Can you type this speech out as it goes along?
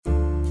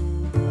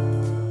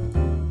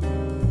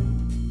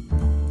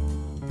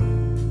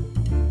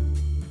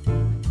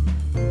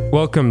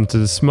Welcome to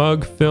the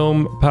Smug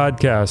Film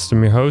Podcast.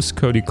 I'm your host,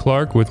 Cody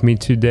Clark. With me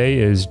today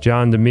is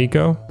John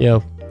D'Amico.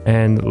 Yo.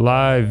 And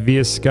live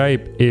via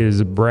Skype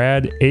is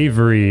Brad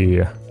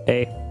Avery.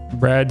 Hey.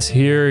 Brad's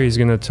here. He's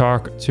going to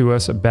talk to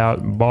us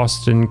about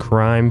Boston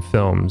crime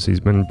films. He's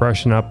been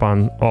brushing up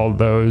on all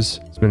those.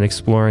 He's been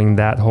exploring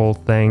that whole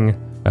thing.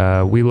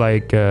 We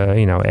like,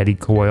 Eddie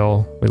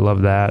Coyle. We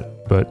love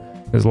that. But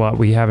there's a lot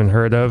we haven't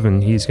heard of,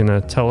 and he's going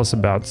to tell us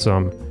about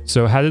some.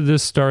 So how did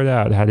this start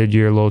out? How did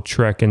your little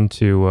trek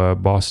into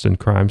Boston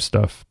crime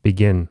stuff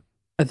begin?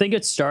 I think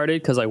it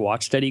started because I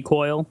watched Eddie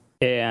Coyle,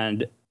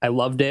 and I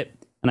loved it.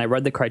 And I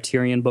read the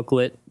Criterion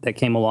booklet that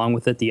came along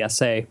with it, the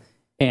essay.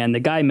 And the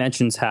guy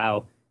mentions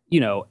how,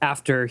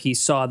 after he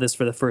saw this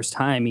for the first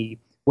time, he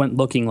went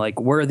looking like,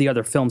 where are the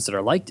other films that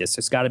are like this?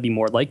 There's got to be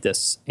more like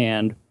this.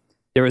 And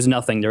there was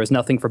nothing. There was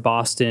nothing for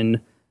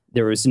Boston.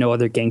 There was no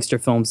other gangster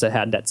films that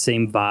had that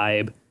same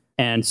vibe.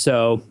 And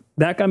so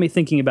that got me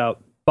thinking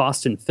about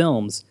Boston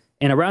films.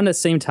 And around the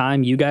same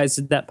time, you guys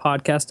did that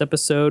podcast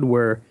episode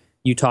where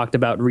you talked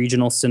about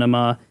regional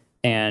cinema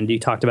and you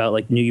talked about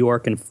like New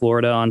York and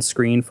Florida on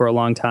screen for a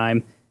long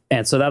time.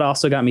 And so that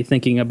also got me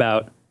thinking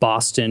about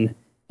Boston.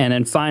 And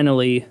then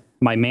finally,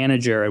 my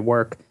manager at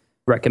work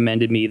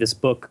recommended me this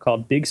book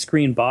called Big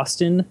Screen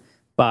Boston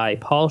by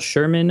Paul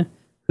Sherman,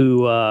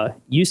 who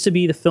used to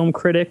be the film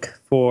critic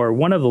for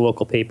one of the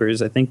local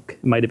papers. I think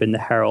it might have been the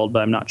Herald,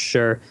 but I'm not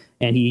sure.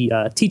 And he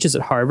teaches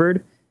at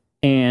Harvard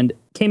and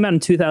came out in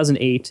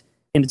 2008.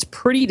 And it's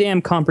pretty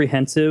damn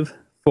comprehensive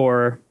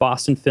for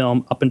Boston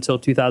film up until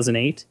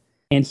 2008.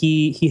 And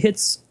he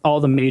hits all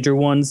the major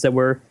ones that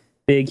were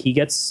big. He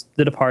gets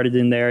The Departed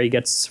in there. He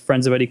gets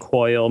Friends of Eddie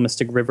Coyle,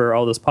 Mystic River,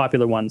 all those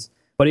popular ones.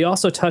 But he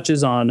also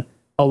touches on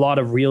a lot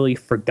of really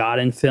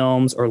forgotten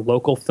films or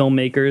local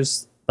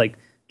filmmakers. Like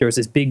there was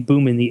this big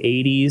boom in the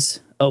 80s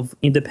of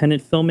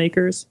independent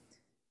filmmakers.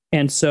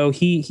 And so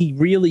he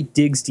really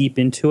digs deep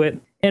into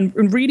it. And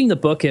in reading the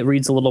book, it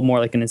reads a little more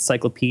like an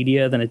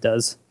encyclopedia than it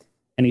does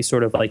any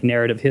sort of like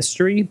narrative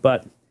history,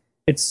 but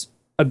it's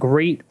a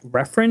great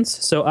reference.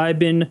 So I've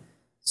been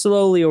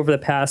slowly over the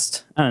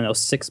past,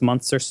 6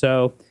 months or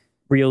so,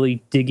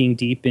 really digging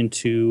deep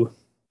into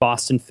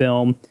Boston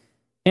film.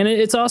 And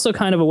it's also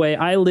kind of a way,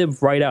 I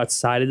live right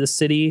outside of the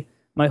city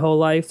my whole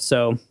life,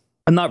 so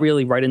I'm not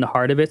really right in the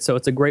heart of it. So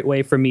it's a great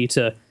way for me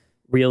to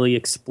really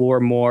explore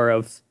more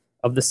of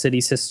the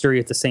city's history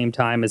at the same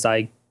time as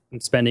I am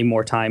spending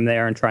more time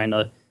there and trying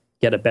to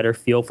get a better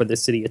feel for the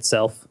city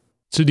itself.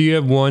 So do you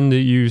have one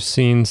that you've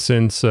seen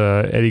since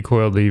Eddie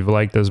Coyle that you've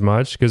liked as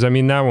much? Because I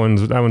mean, that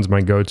one's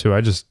my go-to.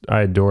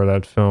 I adore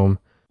that film.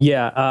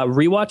 Yeah,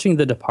 rewatching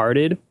The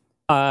Departed.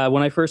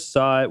 When I first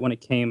saw it when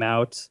it came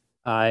out,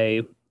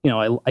 I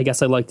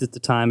guess I liked it at the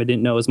time. I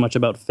didn't know as much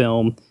about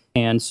film,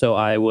 and so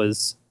I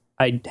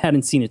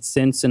hadn't seen it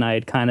since, and I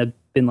had kind of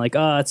been like,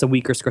 it's a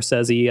weaker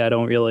Scorsese. I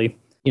don't really,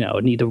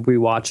 need to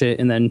rewatch it.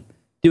 And then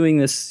doing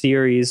this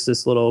series,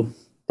 this little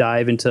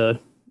dive into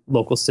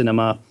local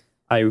cinema,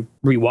 I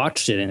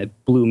rewatched it and it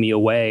blew me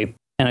away.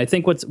 And I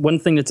think one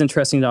thing that's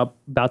interesting about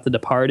The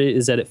Departed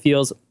is that it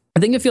feels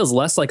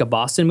less like a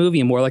Boston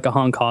movie and more like a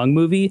Hong Kong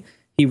movie.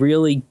 He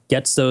really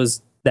gets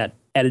that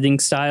editing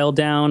style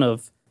down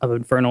of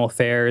Infernal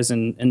Affairs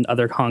and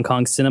other Hong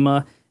Kong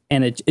cinema.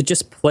 And it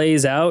just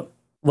plays out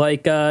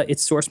like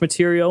its source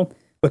material,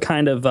 but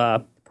kind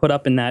of put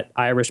up in that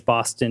Irish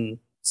Boston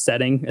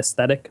setting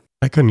aesthetic.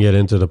 I couldn't get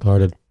into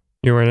Departed.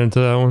 You ran into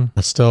that one?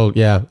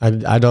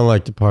 I don't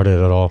like Departed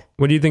at all.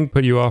 What do you think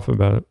put you off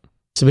about it?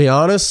 To be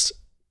honest,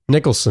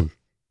 Nicholson.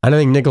 I don't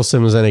think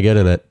Nicholson was any good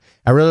in it.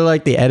 I really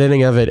like the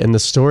editing of it, and the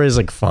story is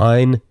like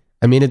fine.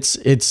 I mean, it's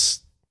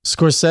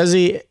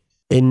Scorsese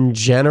in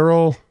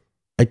general.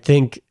 I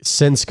think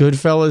since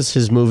Goodfellas,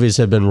 his movies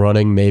have been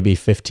running maybe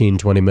 15,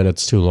 20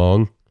 minutes too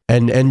long.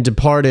 And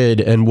Departed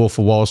and Wolf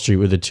of Wall Street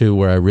were the two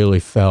where I really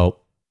felt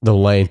the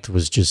length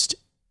was just,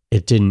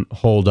 it didn't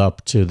hold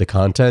up to the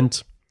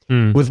content.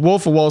 With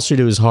Wolf of Wall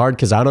Street, it was hard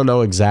because I don't know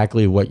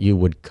exactly what you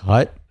would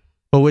cut.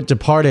 But with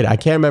Departed, I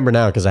can't remember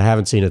now because I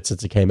haven't seen it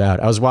since it came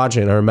out. I was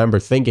watching it and I remember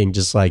thinking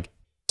just like,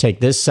 take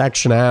this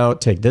section out,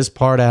 take this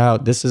part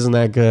out. This isn't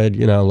that good.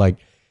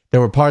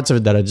 There were parts of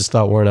it that I just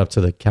thought weren't up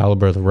to the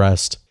caliber of the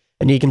rest.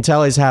 And you can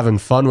tell he's having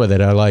fun with it.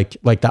 I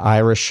like the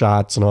Irish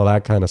shots and all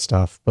that kind of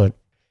stuff. But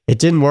it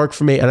didn't work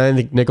for me. And I didn't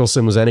think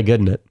Nicholson was any good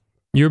in it.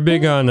 You're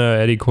big on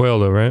Eddie Coyle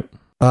though, right?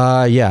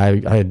 Yeah,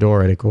 I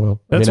adore Eddie Coyle.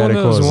 That's one of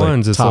those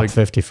ones. It's top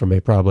 50 for me,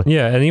 probably.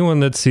 Yeah, anyone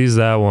that sees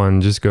that one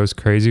just goes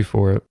crazy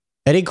for it.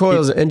 Eddie Coyle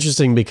is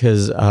interesting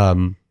because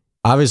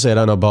obviously I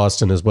don't know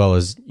Boston as well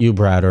as you,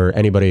 Brad, or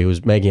anybody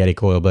who's making Eddie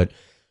Coyle, but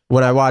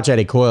when I watch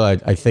Eddie Coyle,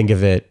 I think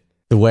of it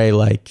the way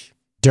like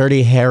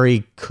Dirty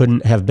Harry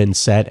couldn't have been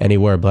set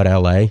anywhere but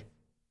LA.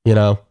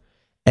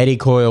 Eddie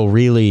Coyle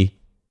really,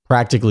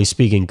 practically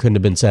speaking, couldn't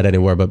have been set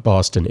anywhere but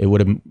Boston. It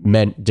would have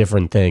meant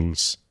different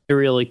things. It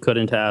really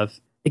couldn't have.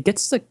 It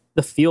gets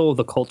the feel of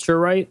the culture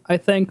right, I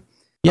think.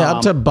 Yeah,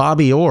 up to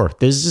Bobby Orr.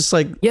 There's just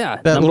like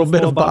that little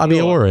bit of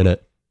Bobby Orr in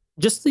it.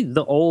 Just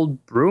the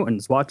old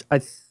Bruins.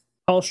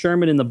 Paul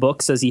Sherman in the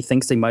book says he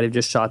thinks they might have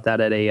just shot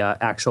that at a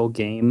actual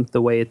game,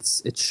 the way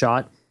it's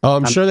shot. Oh,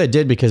 I'm sure they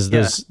did, because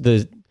there's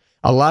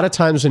a lot of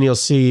times when you'll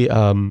see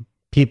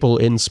people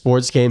in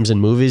sports games and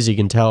movies, you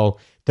can tell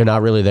they're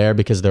not really there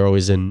because they're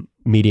always in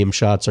medium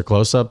shots or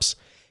close-ups.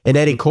 In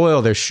Eddie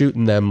Coyle, they're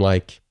shooting them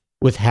like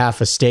with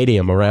half a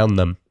stadium around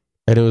them,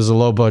 and it was a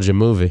low-budget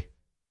movie.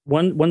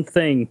 One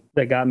thing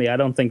that got me, I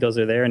don't think those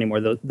are there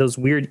anymore. Those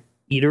weird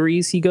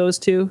eateries he goes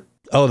to.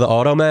 Oh, the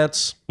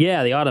automats?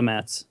 Yeah, the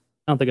automats.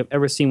 I don't think I've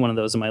ever seen one of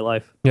those in my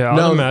life. Yeah,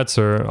 automats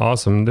are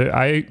awesome.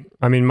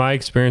 I mean, my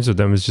experience with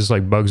them is just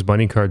like Bugs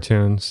Bunny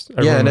cartoons.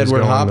 Yeah, and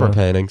Edward Hopper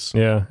paintings.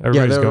 Yeah,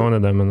 everybody's going to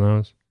them in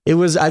those. It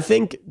was, I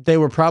think they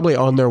were probably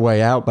on their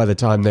way out by the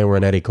time they were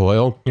in Eddie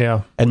Coyle.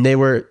 Yeah. And they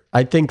were,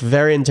 I think,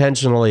 very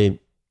intentionally,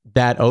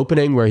 that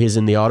opening where he's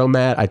in the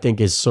automat, I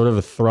think is sort of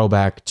a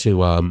throwback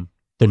to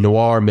the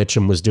noir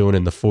Mitchum was doing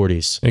in the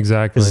 40s.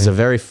 Exactly. This is a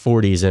very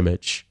 40s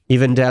image.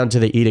 Even down to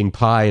the eating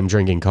pie and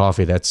drinking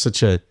coffee. That's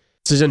such a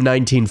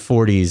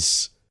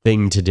 1940s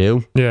thing to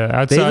do. Yeah,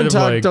 outside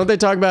of don't they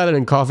talk about it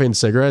in Coffee and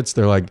Cigarettes?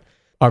 They're like,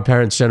 our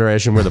parents'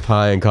 generation were the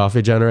pie and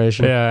coffee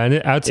generation. Yeah,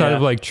 and outside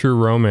of like True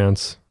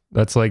Romance,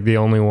 that's like the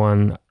only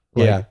one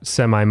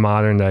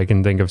semi-modern that I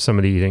can think of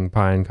somebody eating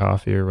pie and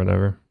coffee or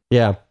whatever.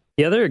 Yeah.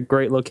 The other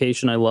great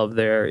location I love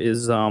there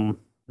is the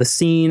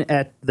scene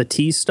at the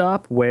tea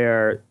stop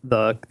where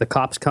the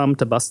cops come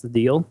to bust the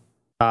deal.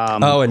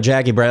 And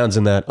Jackie Brown's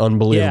in that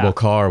unbelievable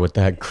car with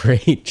that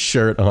great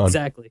shirt on.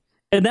 Exactly.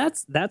 And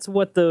that's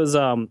what those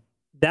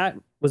that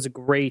was a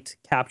great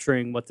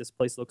capturing what this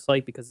place looks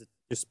like, because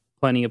there's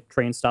plenty of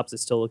train stops that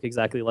still look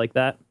exactly like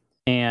that,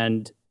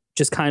 and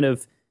just kind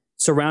of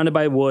surrounded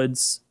by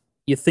woods.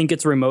 You think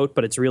it's remote,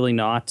 but it's really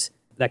not.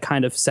 That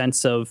kind of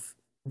sense of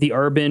the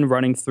urban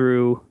running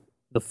through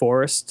the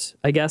forest,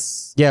 I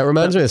guess. Yeah, it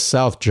reminds me of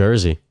South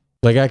Jersey.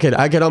 Like I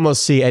could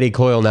almost see Eddie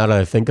Coyle now that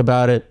I think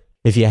about it.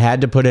 If you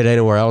had to put it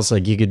anywhere else,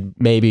 like you could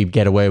maybe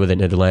get away with it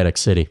in Atlantic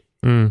City.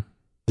 Mm.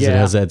 It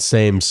has that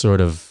same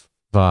sort of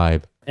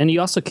vibe. And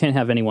you also can't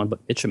have anyone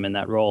but Mitchum in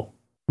that role.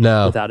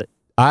 No. Without it.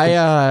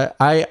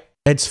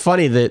 It's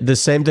funny that the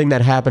same thing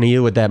that happened to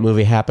you with that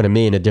movie happened to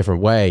me in a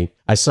different way.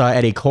 I saw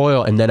Eddie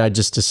Coyle, and then I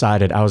just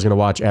decided I was going to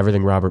watch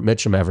everything Robert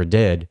Mitchum ever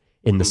did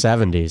in the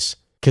 70s.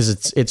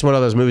 Because it's one of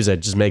those movies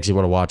that just makes you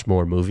want to watch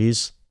more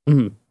movies.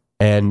 Mm-hmm.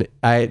 And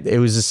it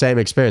was the same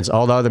experience.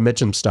 All the other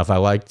Mitchum stuff, I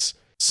liked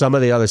some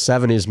of the other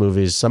 70s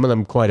movies, some of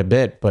them quite a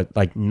bit, but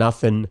like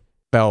nothing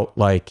felt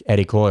like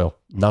Eddie Coyle.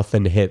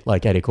 Nothing hit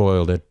like Eddie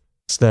Coyle did.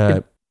 It's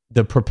the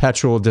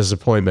perpetual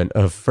disappointment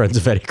of Friends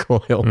of Eddie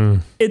Coyle.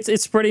 Mm.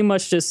 It's pretty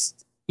much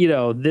just,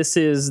 this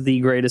is the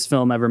greatest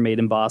film ever made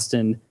in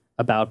Boston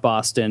about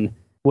Boston.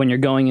 When you're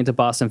going into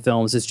Boston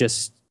films, it's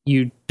just,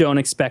 you don't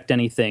expect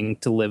anything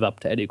to live up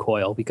to Eddie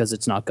Coyle, because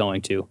it's not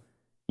going to.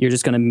 You're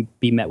just going to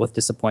be met with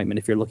disappointment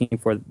if you're looking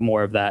for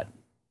more of that.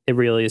 It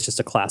really is just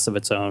a class of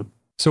its own.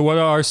 So what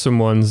are some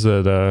ones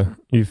that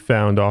you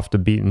found off the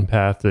beaten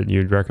path that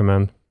you'd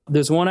recommend?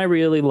 There's one I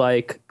really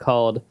like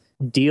called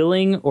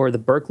Dealing, or the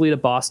Berkeley to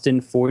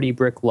Boston 40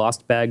 Brick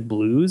Lost Bag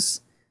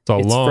Blues. It's a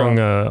long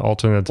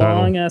alternate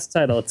title. Long-ass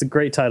title. It's a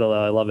great title,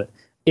 though. I love it.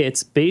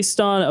 It's based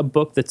on a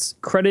book that's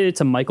credited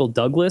to Michael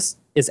Douglas.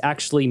 Is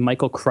actually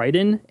Michael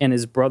Crichton and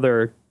his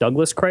brother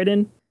Douglas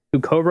Crichton,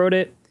 who co-wrote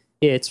it.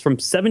 It's from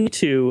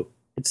 1972.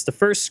 It's the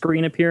first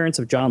screen appearance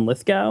of John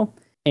Lithgow.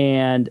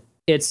 And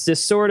it's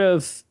this sort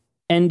of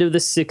end of the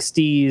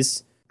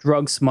 60s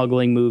drug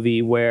smuggling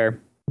movie where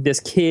this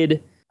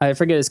kid, I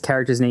forget his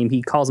character's name,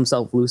 he calls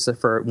himself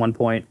Lucifer at one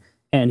point,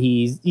 and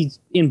he's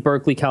in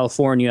Berkeley,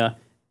 California,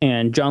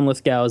 and John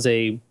Lithgow is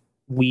a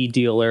weed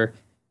dealer,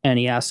 and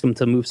he asks him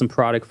to move some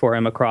product for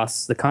him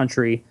across the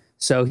country.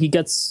 So he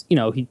gets,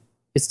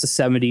 it's the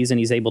 70s, and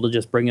he's able to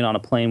just bring it on a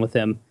plane with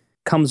him.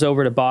 Comes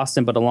over to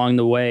Boston, but along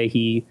the way,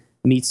 he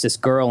meets this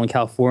girl in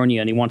California,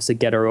 and he wants to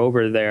get her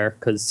over there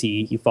because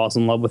he falls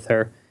in love with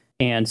her.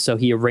 And so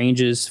he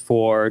arranges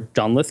for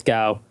John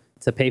Lithgow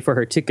to pay for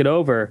her ticket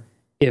over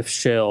if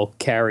she'll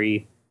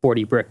carry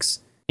 40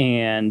 bricks.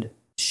 And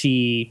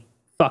she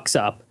fucks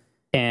up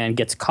and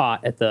gets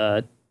caught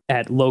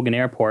at Logan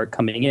Airport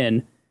coming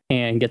in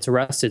and gets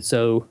arrested.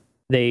 So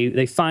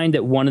they find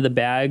that one of the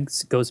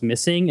bags goes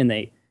missing, and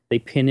they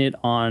pin it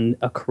on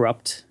a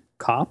corrupt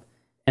cop.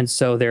 And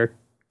so they're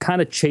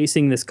kind of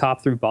chasing this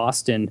cop through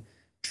Boston,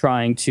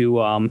 trying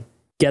to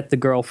get the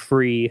girl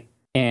free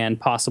and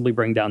possibly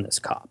bring down this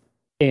cop.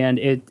 And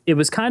it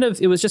was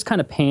just kind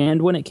of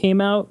panned when it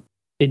came out.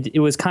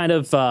 It was kind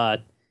of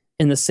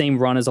in the same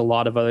run as a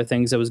lot of other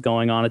things that was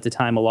going on at the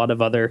time, a lot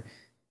of other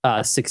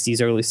 60s,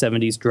 early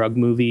 70s drug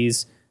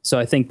movies. So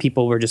I think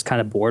people were just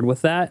kind of bored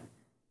with that.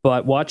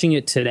 But watching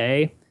it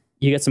today,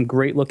 you get some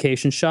great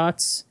location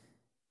shots,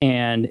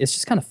 and it's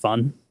just kind of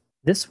fun.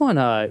 This one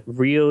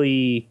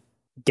really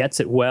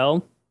gets it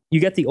well. You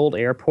get the old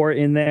airport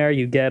in there.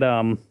 You get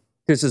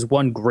there's this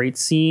one great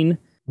scene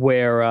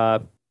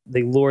where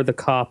they lure the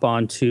cop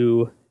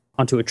onto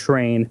a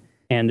train,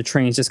 and the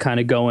train's just kind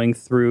of going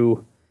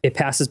through. It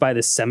passes by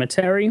this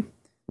cemetery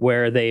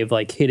where they've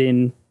like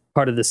hidden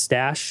part of the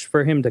stash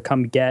for him to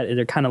come get.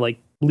 They're kind of like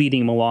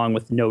leading him along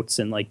with notes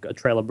and like a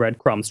trail of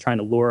breadcrumbs trying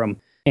to lure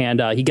him.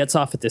 And he gets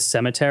off at this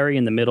cemetery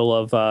in the middle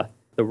of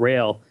the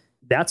rail.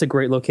 That's a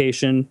great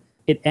location.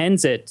 It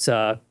ends at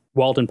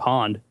Walden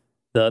Pond.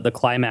 The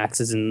climax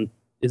is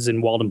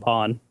in Walden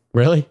Pond.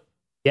 Really?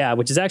 Yeah,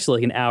 which is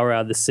actually like an hour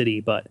out of the city,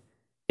 but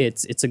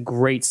it's a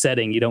great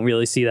setting. You don't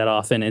really see that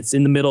often. It's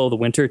in the middle of the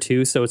winter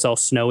too, so it's all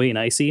snowy and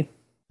icy.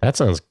 That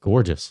sounds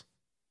gorgeous.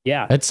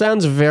 Yeah. It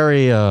sounds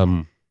very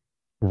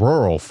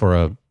rural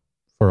for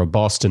a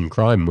Boston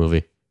crime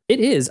movie. It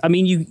is. I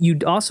mean, you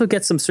also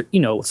get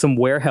some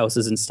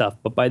warehouses and stuff,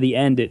 but by the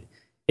end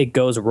it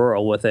goes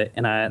rural with it,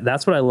 and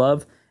that's what I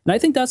love. And I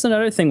think that's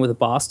another thing with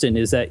Boston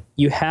is that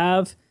you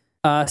have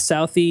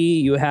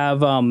Southie, you have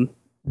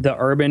the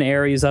urban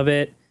areas of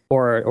it,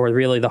 or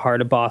really the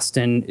heart of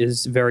Boston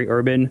is very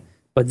urban,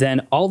 but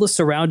then all the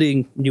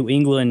surrounding New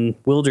England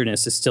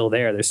wilderness is still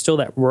there. There's still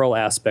that rural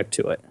aspect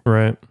to it,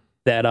 right?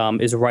 That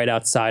is right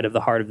outside of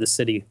the heart of the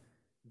city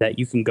that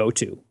you can go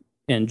to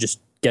and just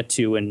get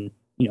to in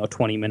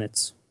 20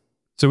 minutes.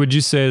 So would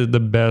you say that the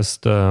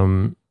best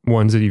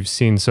ones that you've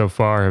seen so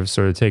far have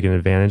sort of taken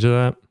advantage of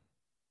that?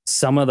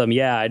 Some of them,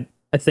 yeah.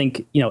 I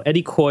think,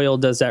 Eddie Coyle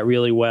does that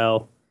really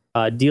well.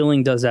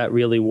 Dealing does that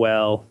really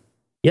well.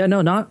 Yeah,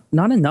 no, not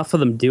enough of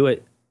them do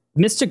it.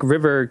 Mystic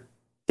River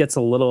gets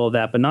a little of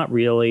that, but not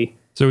really.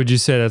 So would you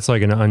say that's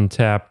like an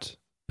untapped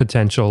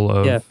potential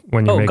of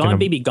when you're making Gone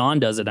Baby Gone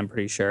does it, I'm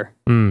pretty sure.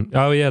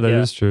 Oh, yeah, that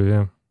is true,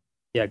 yeah.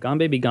 Yeah, Gone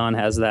Baby Gone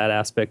has that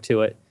aspect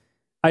to it.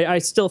 I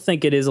still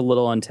think it is a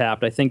little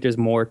untapped. I think there's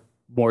more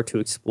to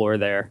explore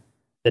there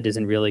that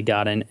isn't really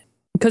gotten.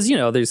 Because,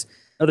 there's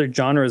other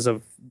genres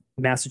of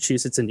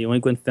Massachusetts and New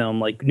England film,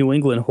 like New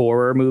England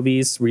horror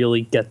movies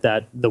really get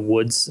the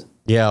woods.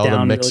 Yeah, all the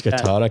really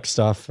Miskatonic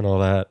stuff and all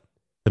that.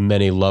 The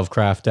many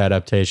Lovecraft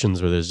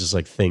adaptations where there's just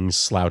like things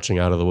slouching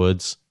out of the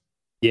woods.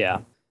 Yeah.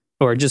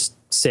 Or just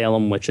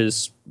Salem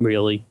witches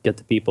really get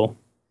the people.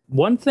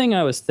 One thing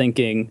I was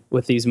thinking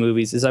with these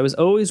movies is I was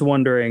always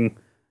wondering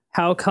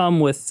how come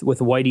with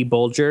Whitey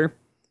Bulger,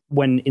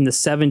 when in the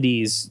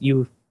 70s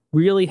you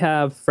really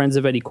have Friends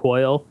of Eddie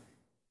Coyle,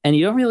 and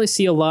you don't really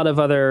see a lot of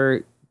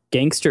other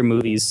gangster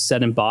movies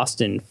set in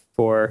Boston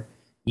for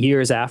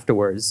years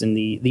afterwards. In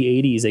the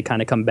 80s, they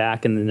kind of come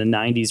back, and in the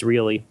 90s,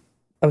 really.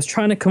 I was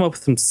trying to come up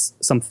with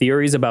some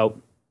theories about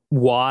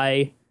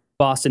why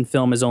Boston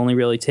film has only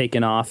really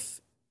taken off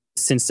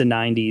since the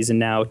 90s, and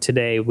now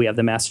today we have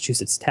the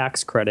Massachusetts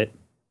tax credit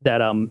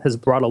that has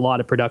brought a lot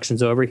of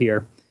productions over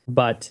here.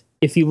 But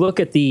if you look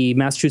at the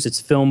Massachusetts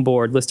Film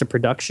Board list of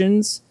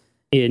productions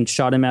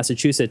shot in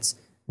Massachusetts,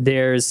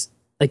 there's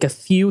like a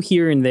few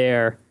here and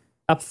there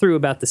up through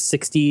about the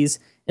 60s,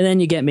 and then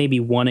you get maybe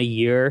one a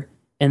year.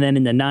 And then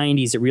in the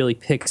 90s, it really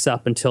picks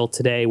up until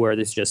today where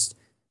there's just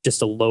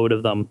a load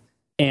of them.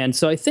 And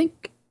so I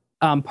think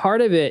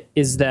part of it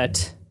is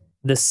that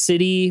the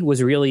city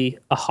was really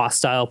a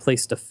hostile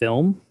place to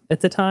film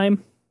at the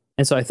time.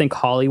 And so I think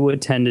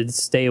Hollywood tended to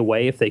stay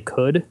away if they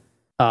could.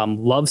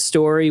 Love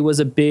Story was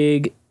a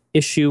big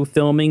issue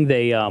filming.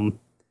 They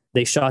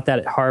shot that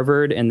at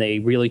Harvard, and they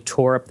really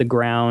tore up the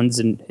grounds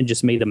and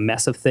just made a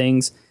mess of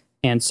things.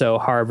 And so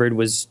Harvard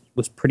was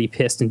pretty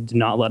pissed and did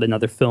not let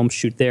another film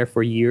shoot there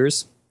for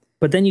years.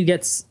 But then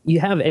you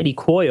have Eddie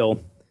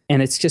Coyle,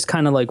 and it's just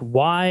kind of like,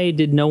 why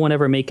did no one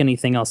ever make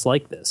anything else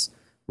like this?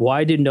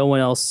 Why did no one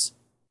else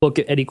look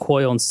at Eddie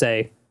Coyle and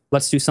say,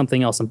 let's do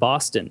something else in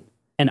Boston?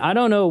 And I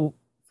don't know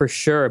for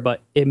sure,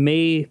 but it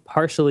may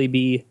partially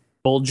be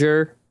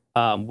Bulger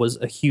was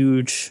a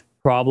huge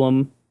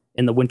problem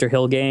in the Winter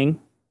Hill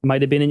Gang.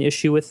 Might have been an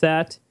issue with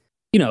that.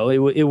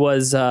 It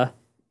was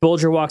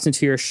Bulger walks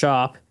into your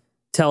shop,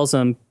 tells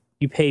him,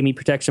 you pay me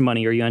protection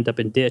money or you end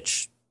up in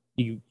ditch.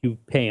 You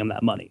pay him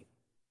that money.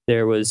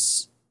 There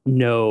was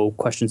no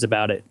questions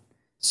about it.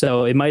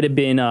 So it might have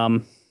been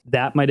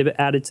that might have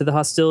added to the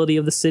hostility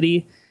of the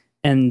city,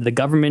 and the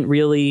government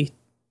really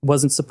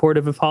wasn't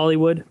supportive of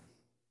Hollywood.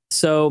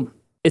 So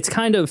it's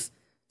kind of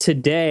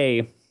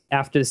today,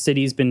 after the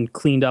city's been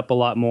cleaned up a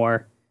lot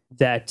more,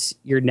 that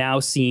you're now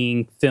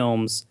seeing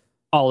films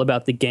all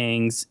about the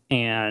gangs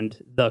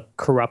and the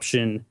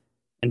corruption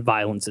and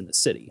violence in the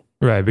city.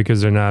 Right,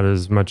 because they're not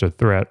as much a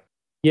threat.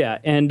 Yeah,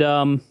 and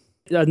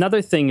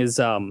another thing is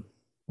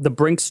The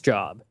Brink's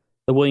Job,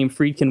 the William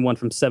Friedkin one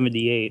from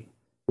 1978,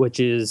 which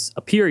is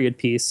a period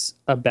piece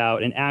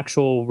about an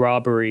actual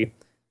robbery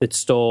that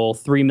stole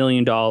 $3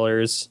 million,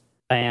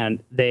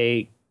 and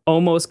they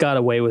almost got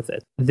away with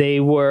it. They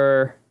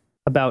were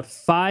about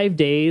 5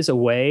 days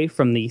away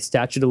from the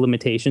statute of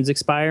limitations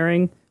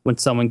expiring when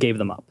someone gave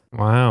them up.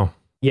 Wow.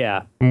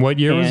 Yeah. And what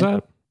year was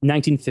that?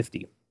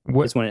 1950.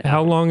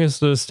 How long is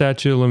the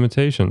statute of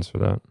limitations for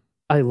that?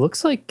 It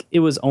looks like it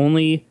was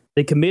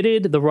they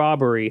committed the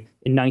robbery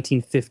in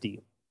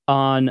 1950.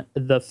 On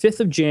the 5th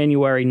of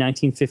January,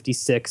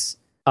 1956,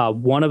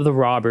 one of the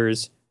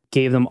robbers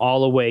gave them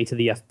all away to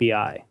the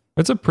FBI.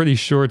 That's a pretty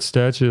short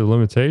statute of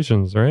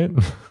limitations, right?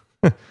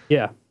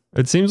 Yeah.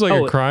 It seems like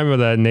a crime of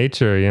that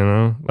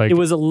nature, Like it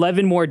was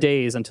 11 more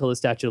days until the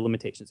statute of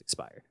limitations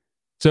expired.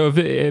 So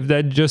if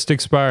that just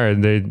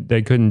expired,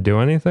 they couldn't do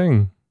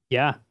anything?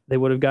 Yeah, they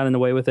would have gotten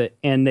away with it.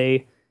 And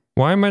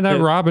Why am I not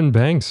Robin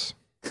Banks?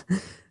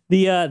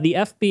 the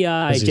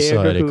FBI, As you J.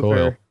 saw Edgar Eddie Coyle.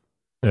 Hoover,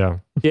 Yeah.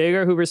 J.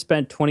 Edgar Hoover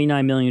spent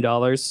 $29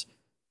 million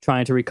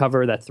trying to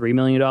recover that $3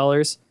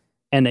 million,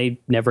 and they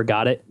never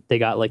got it. They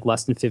got like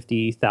less than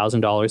 $50,000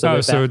 of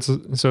it So back.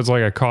 it's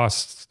like a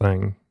cost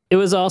thing. It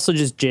was also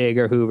just J.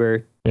 Edgar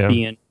Hoover Yeah.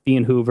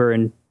 being Hoover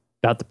and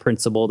got the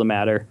principle to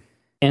matter.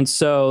 And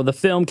so the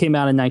film came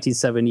out in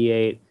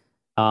 1978.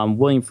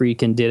 William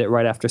Friedkin did it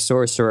right after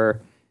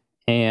Sorcerer,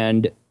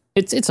 and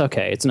it's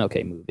okay. It's an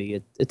okay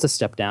movie. It's a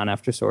step down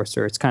after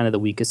Sorcerer. It's kind of the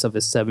weakest of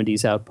his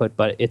 70s output,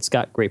 but it's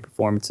got great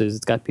performances.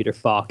 It's got Peter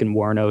Falk and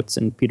Warren Oates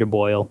and Peter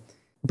Boyle.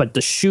 But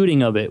the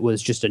shooting of it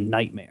was just a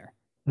nightmare.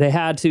 They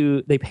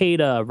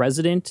paid a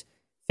resident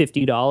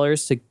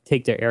 $50 to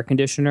take their air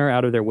conditioner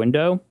out of their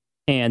window,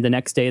 and the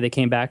next day they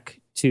came back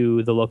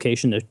to the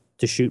location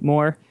to shoot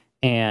more,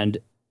 and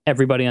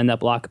everybody on that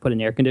block put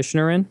an air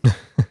conditioner in.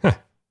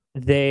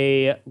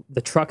 The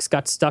trucks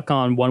got stuck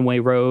on one-way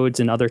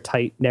roads and other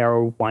tight,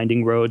 narrow,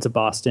 winding roads of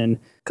Boston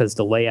because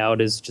the layout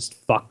is just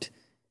fucked.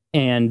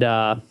 And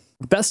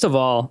best of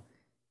all,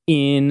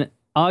 in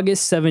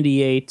August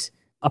 78,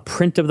 a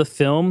print of the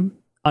film,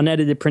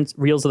 unedited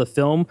reels of the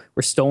film,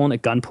 were stolen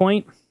at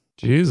gunpoint.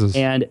 Jesus.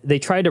 And they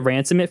tried to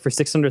ransom it for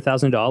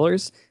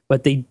 $600,000,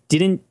 but they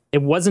didn't.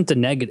 It wasn't the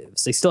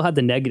negatives. They still had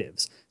the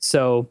negatives.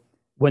 So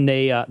when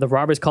the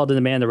robbers called to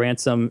demand the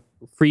ransom,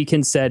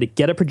 Friedkin said,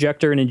 "Get a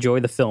projector and enjoy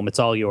the film. It's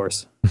all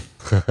yours."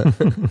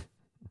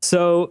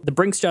 So the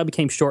Brinks job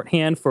became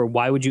shorthand for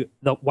why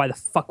the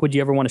fuck would you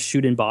ever want to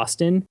shoot in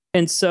Boston?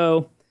 And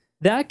so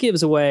that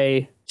gives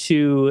way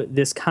to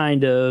this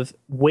kind of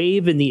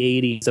wave in the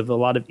 80s of a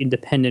lot of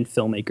independent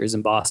filmmakers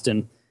in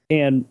Boston.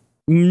 And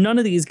none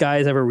of these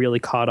guys ever really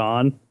caught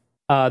on.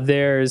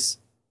 There's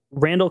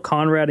Randall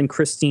Conrad and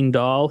Christine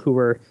Dahl, who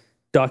were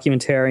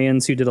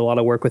documentarians who did a lot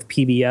of work with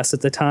PBS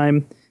at the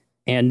time.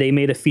 And they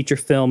made a feature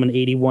film in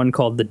 81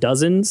 called The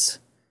Dozens,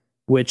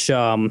 which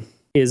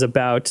is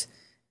about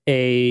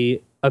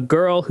a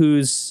girl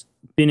who's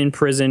been in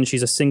prison.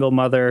 She's a single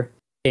mother,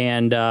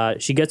 and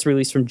she gets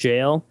released from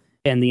jail.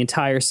 And the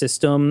entire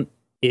system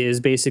is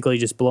basically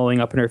just blowing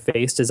up in her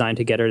face, designed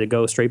to get her to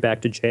go straight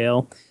back to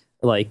jail.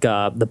 Like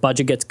the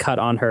budget gets cut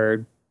on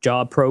her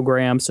job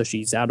program, so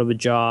she's out of a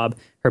job.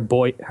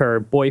 Her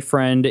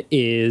boyfriend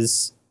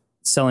is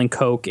selling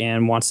coke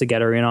and wants to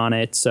get her in on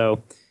it.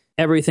 So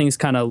everything's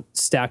kind of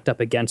stacked up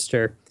against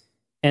her.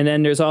 And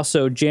then there's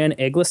also Jan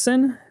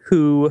Eggleston,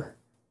 who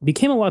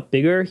became a lot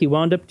bigger. He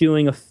wound up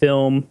doing a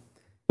film.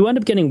 He wound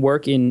up getting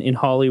work in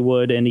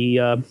Hollywood, and he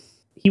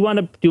wound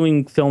up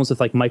doing films with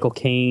like Michael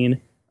Caine,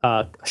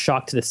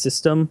 Shock to the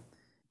System.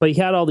 But he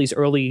had all these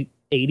early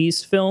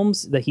 80s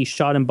films that he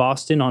shot in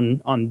Boston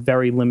on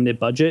very limited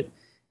budget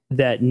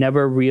that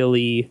never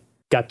really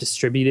got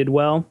distributed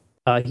well.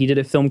 He did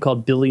a film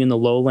called Billy in the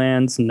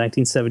Lowlands in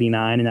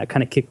 1979, and that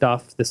kind of kicked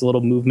off this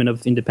little movement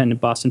of independent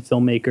Boston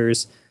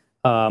filmmakers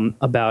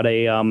about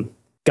a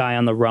guy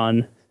on the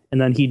run.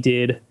 And then he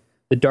did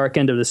The Dark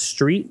End of the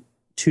Street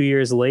 2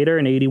 years later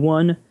in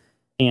 81.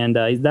 And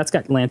that's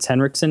got Lance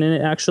Henriksen in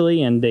it,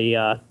 actually. And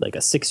like a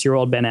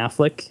 6-year-old Ben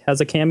Affleck has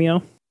a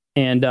cameo.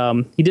 And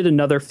he did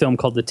another film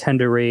called The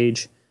Tender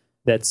Rage.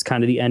 That's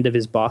kind of the end of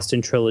his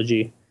Boston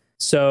trilogy.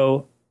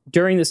 So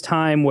during this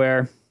time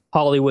where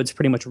Hollywood's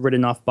pretty much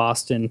written off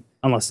Boston,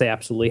 unless they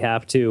absolutely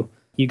have to,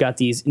 you got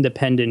these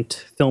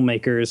independent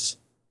filmmakers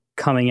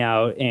coming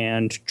out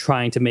and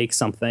trying to make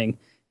something.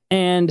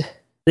 And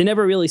they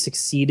never really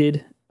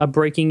succeeded at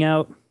breaking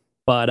out.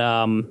 But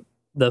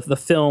the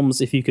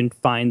films, if you can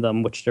find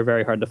them, which they're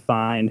very hard to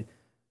find,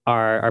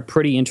 are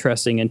pretty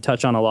interesting and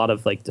touch on a lot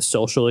of like the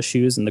social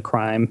issues and the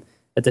crime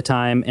at the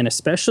time, and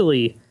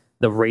especially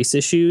the race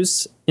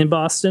issues in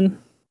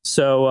Boston.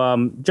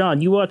 So,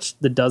 John, you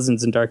watched The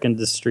Dozens and Dark End of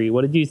the Street.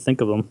 What did you think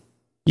of them?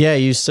 Yeah,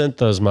 you sent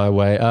those my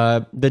way.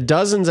 The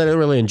Dozens I didn't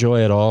really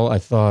enjoy at all. I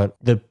thought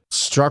the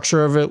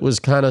structure of it was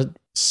kind of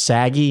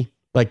saggy.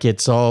 Like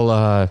it's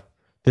all,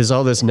 there's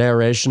all this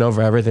narration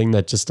over everything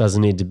that just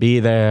doesn't need to be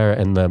there.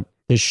 And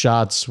the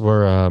shots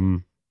were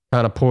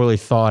kind of poorly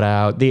thought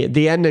out.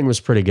 The ending was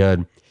pretty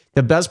good.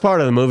 The best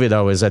part of the movie,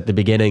 though, is at the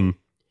beginning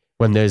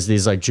when there's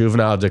these like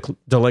juvenile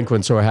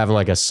delinquents who are having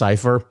like a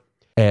cipher.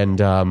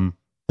 And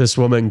this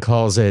woman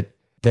calls it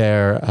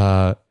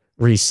their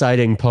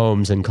reciting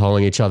poems and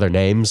calling each other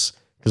names,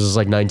 because it was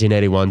like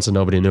 1981, so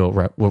nobody knew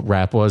what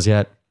rap was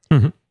yet.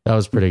 Mm-hmm. That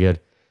was pretty good.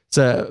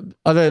 So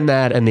other than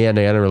that and the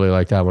ending, I didn't really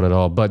like that one at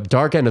all. But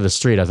Dark End of the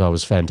Street I thought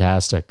was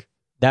fantastic.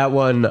 That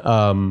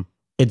one,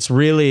 it's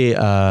really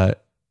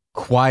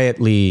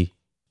quietly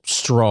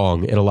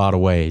strong in a lot of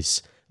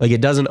ways. Like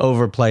it doesn't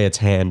overplay its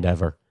hand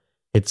ever.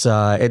 It's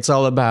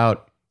all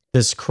about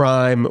this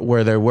crime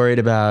where they're worried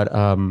about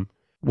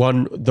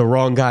the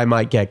wrong guy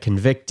might get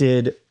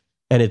convicted,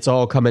 and it's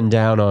all coming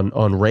down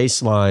on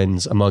race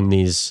lines among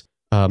these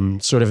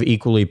sort of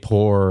equally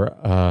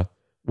poor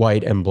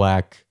white and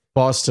black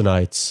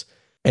Bostonites.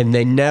 And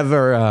they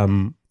never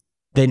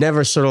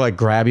sort of like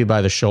grab you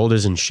by the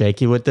shoulders and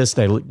shake you with this.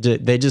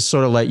 They just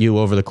sort of let you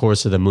over the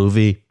course of the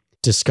movie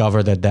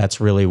discover that that's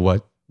really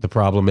what the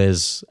problem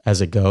is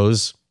as it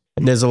goes.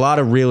 And there's a lot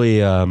of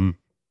really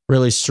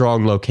really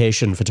strong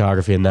location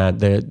photography in that.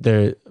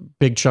 There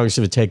big chunks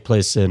of it take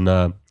place in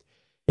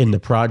the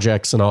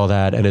projects and all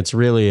that, and it's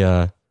really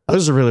it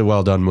was a really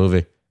well done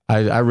movie.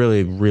 I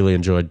really, really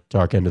enjoyed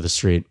Dark End of the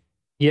Street.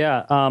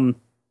 Yeah,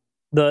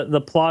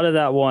 the plot of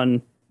that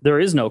one, there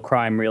is no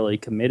crime really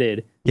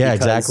committed. Yeah,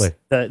 exactly.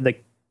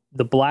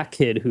 The black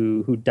kid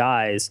who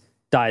dies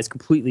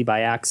completely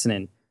by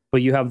accident,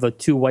 but you have the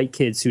two white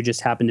kids who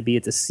just happen to be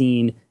at the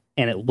scene,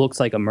 and it looks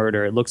like a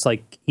murder. It looks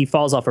like he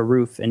falls off a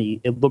roof, and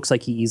it looks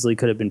like he easily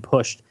could have been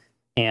pushed.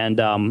 And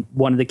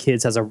one of the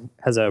kids has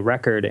a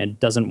record and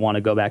doesn't want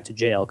to go back to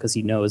jail because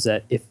he knows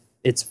that if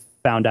it's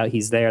found out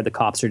he's there, the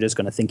cops are just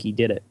going to think he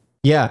did it.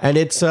 Yeah, and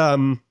it's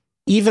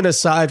even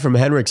aside from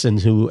Henriksen,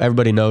 who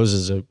everybody knows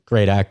is a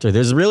great actor,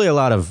 there's really a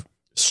lot of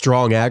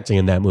strong acting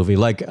in that movie.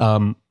 Like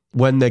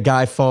when the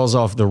guy falls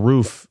off the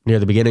roof near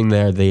the beginning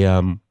there,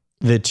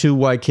 the two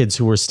white kids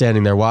who were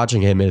standing there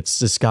watching him, it's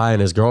this guy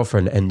and his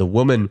girlfriend, and the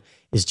woman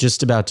is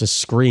just about to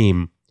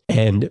scream.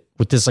 And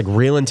with this like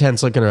real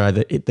intense look in her eye,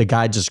 the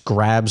guy just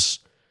grabs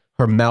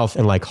her mouth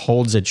and like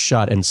holds it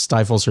shut and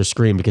stifles her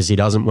scream because he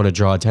doesn't want to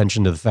draw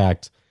attention to the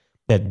fact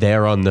that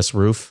they're on this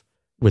roof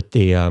with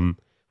the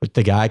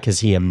guy,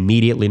 because he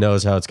immediately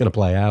knows how it's going to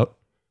play out.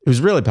 It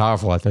was really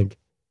powerful, I think.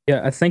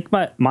 Yeah, I think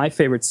my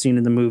favorite scene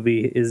in the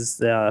movie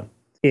is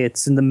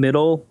it's in the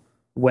middle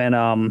when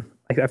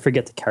I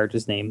forget the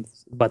character's name,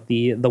 but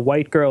the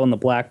white girl and the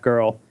black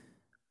girl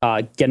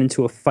get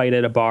into a fight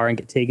at a bar and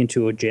get taken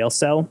to a jail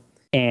cell,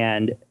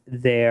 and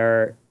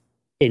they're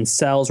in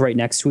cells right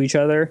next to each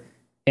other,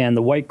 and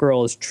the white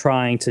girl is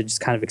trying to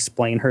just kind of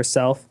explain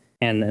herself,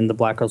 and the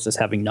black girl's just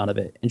having none of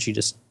it, and she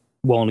just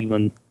won't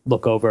even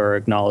look over or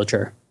acknowledge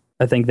her.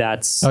 I think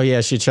that's... Oh,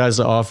 yeah, she tries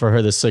to offer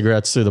her the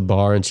cigarettes through the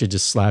bar, and she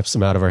just slaps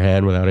them out of her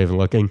hand without even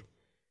looking.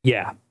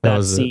 Yeah, that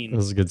was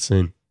a good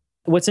scene.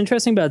 What's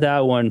interesting about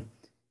that one,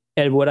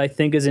 and what I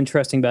think is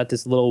interesting about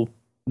this little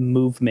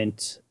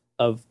movement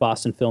of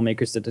Boston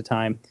filmmakers at the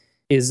time,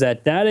 is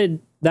that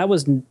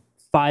was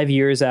 5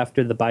 years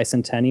after the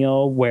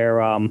bicentennial, where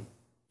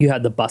you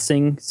had the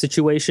busing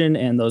situation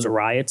and those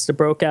riots that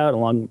broke out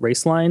along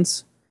race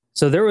lines.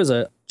 So there was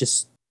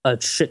just a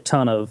shit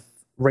ton of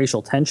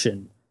racial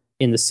tension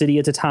in the city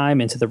at the time,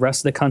 and to the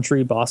rest of the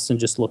country. Boston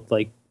just looked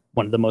like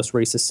one of the most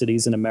racist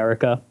cities in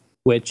America,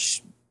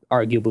 which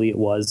arguably it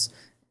was.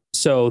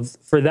 So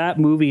for that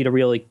movie to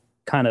really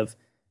kind of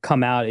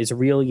come out is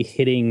really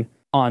hitting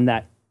on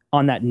that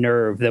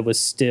nerve that was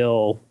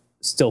still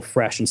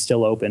fresh and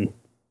still open.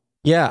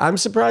 Yeah, I'm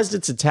surprised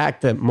it's a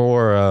tack that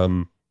more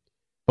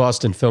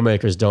Boston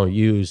filmmakers don't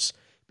use,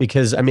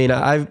 because I mean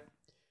I'm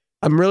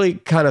really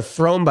kind of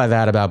thrown by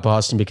that about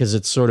Boston, because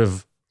it's sort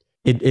of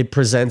it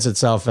presents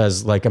itself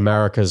as like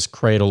America's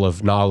cradle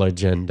of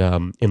knowledge and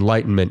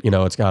enlightenment. You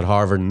know, it's got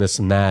Harvard and this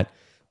and that,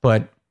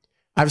 but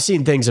I've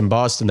seen things in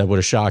Boston that would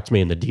have shocked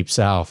me in the Deep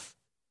South.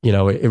 You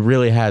know, it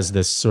really has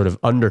this sort of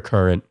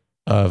undercurrent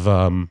of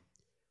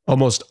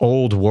almost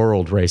old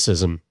world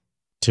racism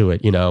to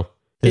it. You know,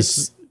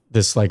 this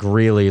like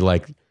really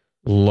like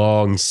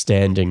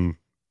long-standing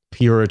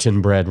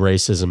Puritan bred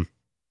racism.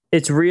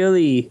 It's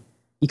really,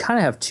 you kind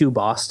of have two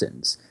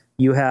Bostons.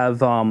 You have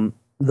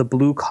the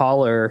blue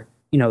collar,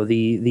 you know,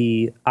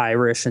 the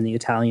Irish and the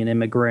Italian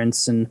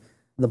immigrants and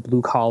the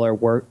blue collar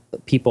work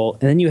people,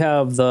 and then you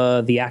have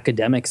the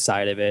academic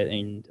side of it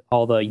and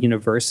all the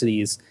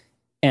universities,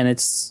 and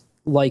it's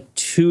like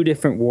two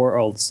different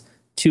worlds,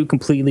 two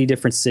completely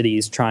different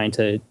cities trying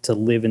to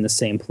live in the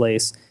same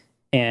place,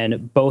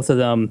 and both of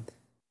them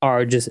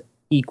are just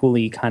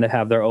equally kind of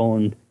have their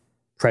own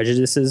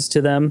prejudices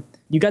to them.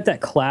 You got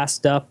that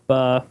classed up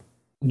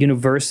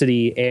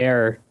university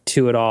air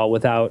to it all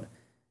without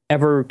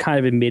ever kind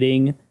of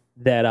admitting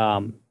that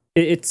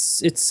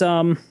it's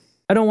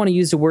I don't want to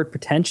use the word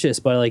pretentious,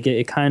 but like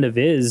it kind of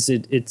is.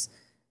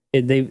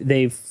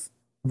 They've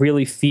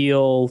really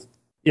feel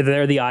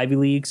they're the Ivy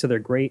League, so they're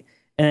great.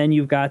 And then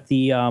you've got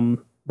the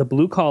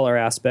blue collar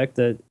aspect,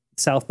 the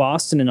South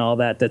Boston and all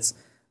that. That's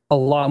a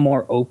lot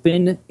more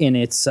open in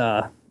its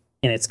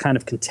kind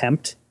of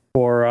contempt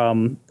for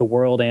the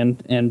world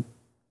and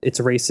its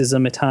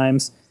racism at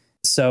times.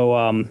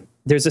 So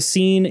there's a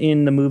scene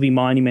in the movie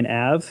Monument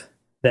Ave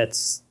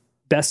that's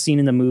best scene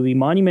in the movie.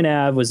 Monument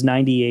Ave was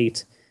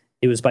 98.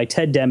 It was by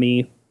Ted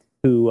Demme,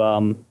 who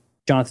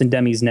Jonathan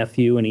Demme's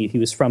nephew, and he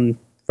was from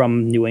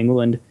New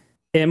England.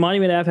 And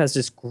Monument Ave has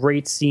this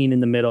great scene in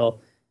the middle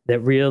that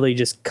really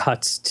just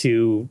cuts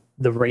to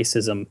the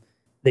racism.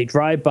 They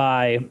drive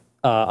by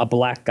a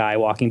black guy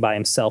walking by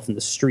himself in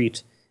the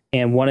street,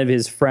 and one of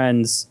his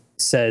friends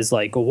says,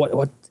 like,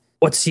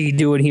 what's he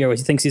doing here? He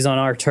thinks he's on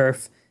our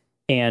turf.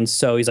 And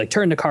so he's like,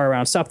 turn the car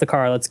around, stop the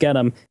car, let's get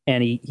him.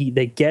 And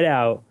they get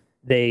out,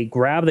 they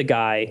grab the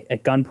guy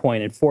at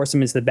gunpoint and force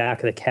him into the back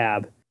of the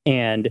cab.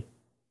 And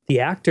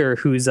the actor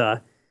who's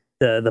the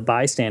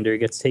bystander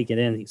gets taken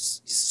in.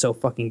 He's so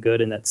fucking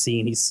good in that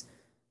scene. He's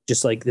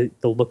just like the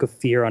look of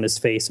fear on his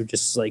face of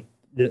just like,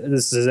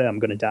 this is it, I'm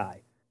going to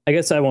die. I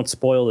guess I won't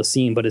spoil the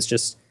scene, but it's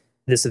just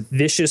this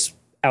vicious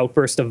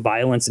outburst of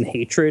violence and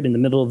hatred in the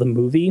middle of the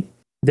movie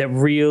that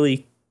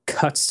really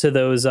cuts to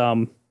those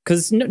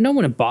because no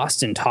one in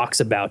Boston talks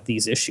about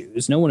these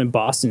issues. No one in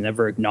Boston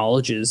ever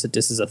acknowledges that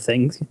this is a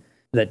thing,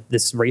 that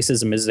this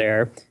racism is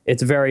there.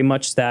 It's very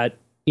much that,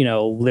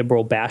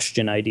 liberal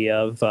bastion idea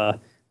of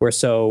we're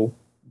so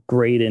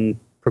great and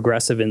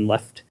progressive and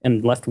left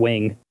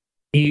wing.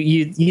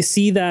 You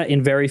see that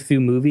in very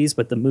few movies,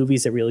 but the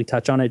movies that really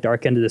touch on it,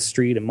 Dark End of the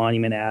Street and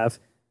Monument Ave,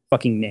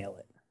 fucking nail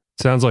it.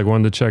 Sounds like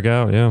one to check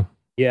out. Yeah.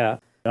 Yeah.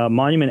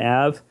 Monument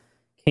Ave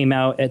came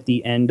out at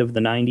the end of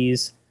the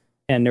 90s,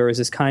 and there was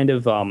this kind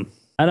of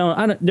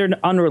they're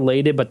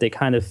unrelated, but they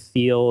kind of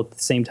feel at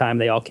the same time.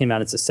 They all came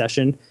out in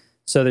succession.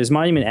 So there's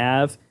Monument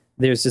Ave.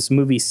 There's this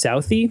movie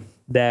Southie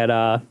that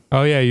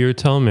oh yeah, you were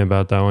telling me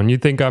about that one. You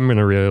think I'm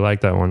gonna really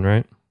like that one,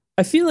 right?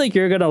 I feel like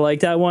you're gonna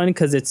like that one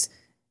because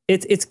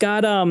it's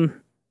got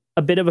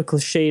a bit of a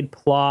cliched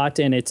plot,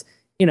 and it's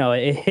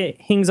it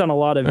hangs on a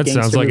lot of that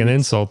sounds like an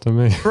insult to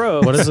me.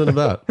 Tropes, what is it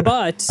about?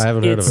 But I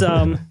haven't heard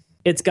of it.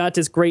 It's got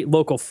this great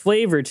local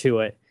flavor to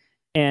it,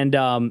 and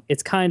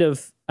it's kind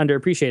of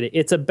underappreciated.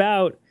 It's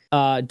about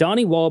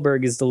Donnie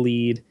Wahlberg is the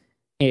lead,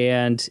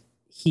 and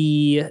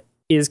he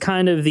is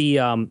kind of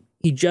the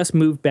he just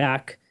moved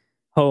back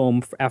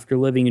home after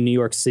living in New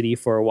York City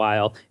for a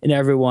while, and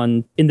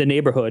everyone in the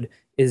neighborhood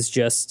is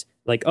just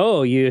like,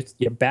 "Oh, you're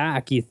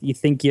back. You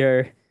think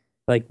you're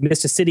like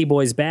Mr. City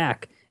Boy's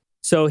back."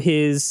 So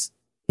his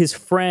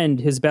friend,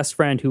 his best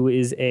friend, who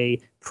is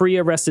a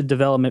pre-Arrested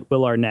Development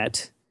Will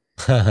Arnett,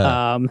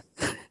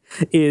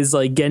 is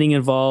like getting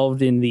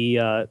involved in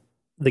the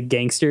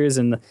gangsters,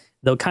 and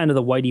the kind of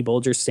the Whitey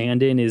Bulger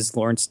stand-in is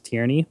Lawrence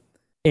Tierney,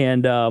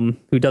 and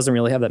who doesn't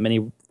really have that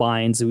many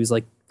lines. It was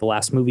like the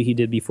last movie he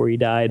did before he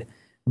died,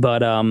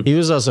 but he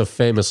was also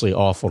famously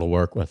awful to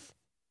work with.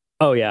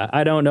 Oh yeah,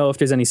 I don't know if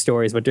there's any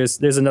stories, but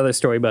there's another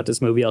story about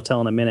this movie I'll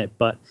tell in a minute.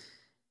 But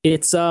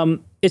it's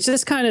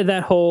just kind of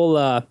that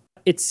whole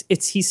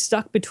he's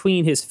stuck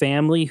between his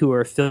family who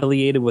are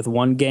affiliated with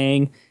one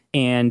gang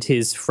and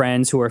his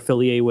friends who are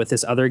affiliated with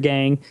this other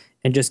gang,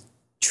 and just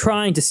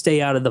trying to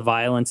stay out of the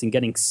violence and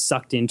getting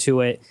sucked into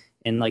it.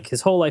 And like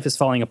his whole life is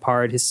falling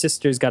apart. His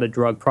sister's got a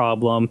drug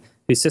problem.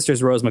 His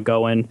sister's Rose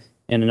McGowan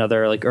in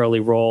another like early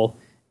role.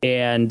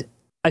 And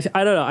I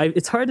don't know.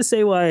 It's hard to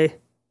say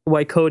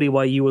why Cody,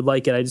 why you would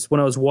like it. When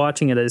I was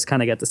watching it, I just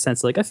kind of got the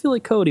sense like I feel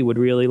like Cody would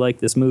really like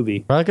this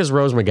movie. Probably because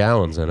Rose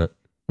McGowan's in it.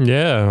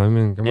 Yeah, I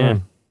mean, come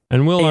on.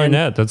 And Will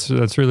Arnett, that's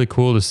really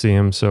cool to see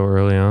him so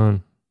early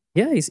on.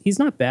 Yeah, he's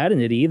not bad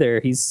in it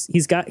either.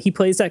 He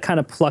plays that kind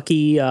of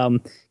plucky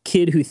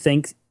kid who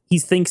thinks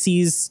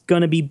he's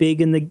gonna be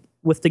big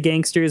with the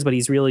gangsters, but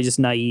he's really just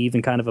naive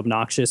and kind of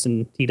obnoxious,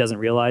 and he doesn't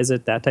realize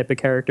it. That type of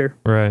character.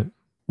 Right.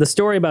 The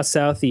story about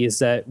Southie is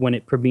that when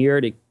it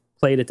premiered, it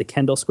played at the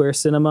Kendall Square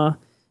Cinema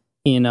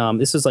in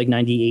this was like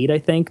 98, I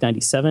think,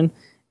 97,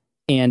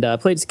 and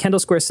played at Kendall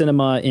Square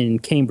Cinema in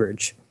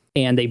Cambridge,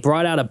 and they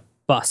brought out a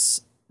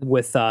bus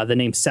with the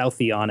name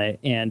Southie on it,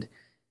 and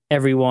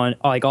everyone,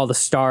 like all the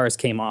stars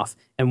came off,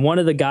 and one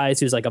of the guys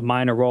who's like a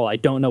minor role, I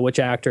don't know which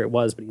actor it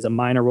was, but he's a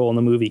minor role in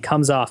the movie,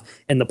 comes off,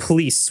 and the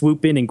police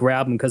swoop in and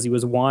grab him because he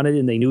was wanted,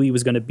 and they knew he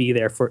was going to be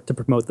there to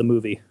promote the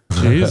movie.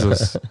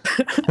 Jesus.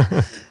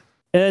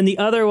 And the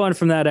other one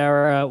from that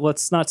era,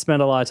 let's not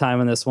spend a lot of time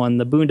on this one,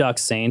 The Boondock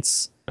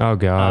Saints. Oh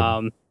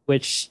God.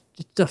 Which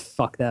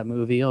fuck that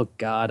movie. Oh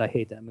God, I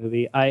hate that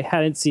movie. I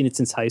hadn't seen it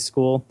since high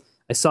school.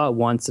 I saw it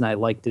once and I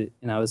liked it,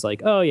 and I was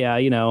like, oh yeah,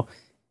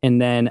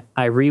 And then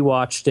I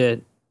rewatched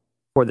it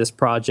for this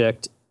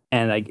project,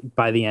 and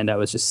by the end I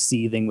was just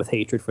seething with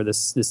hatred for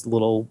this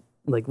little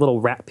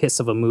rat piss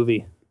of a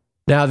movie.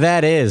 Now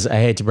that is, I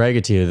hate to break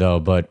it to you though,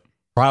 but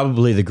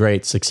probably the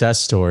great success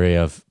story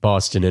of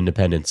Boston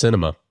independent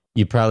cinema.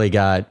 You probably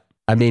got,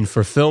 I mean,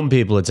 for film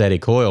people it's Eddie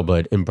Coyle,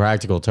 but in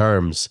practical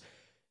terms,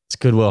 it's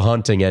Good Will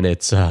Hunting and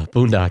it's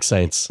Boondock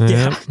Saints.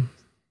 Yeah.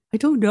 I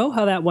don't know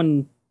how that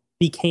one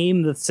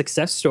became the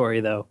success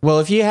story though. Well,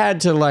 if you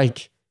had to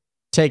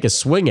take a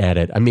swing at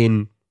it, I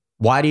mean,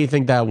 why do you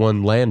think that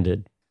one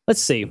landed?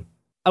 Let's see.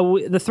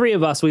 The three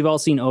of us, we've all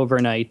seen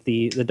Overnight,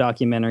 the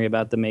documentary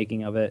about the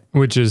making of it,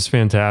 which is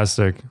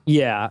fantastic.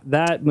 Yeah,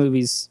 that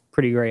movie's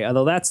pretty great.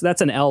 Although that's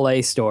an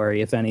LA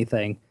story, if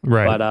anything.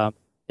 Right. But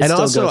and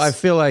also, I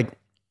feel like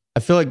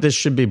this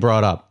should be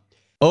brought up.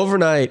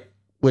 Overnight,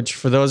 which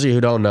for those of you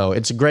who don't know,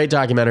 it's a great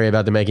documentary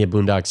about the making of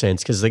Boondock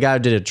Saints, because the guy who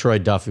did it, Troy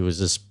Duffy, was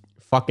this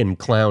fucking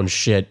clown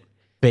shit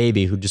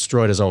baby who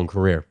destroyed his own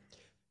career.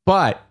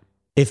 But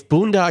if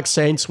Boondock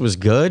Saints was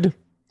good,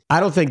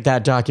 I don't think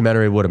that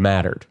documentary would have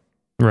mattered.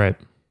 Right.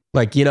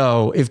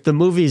 If the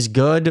movie's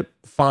good,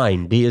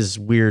 fine, be as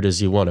weird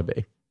as you want to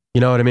be. You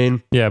know what I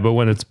mean? Yeah, but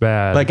when it's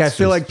bad. I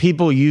feel like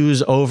people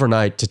use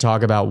Overnight to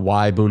talk about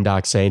why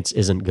Boondock Saints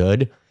isn't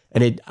good,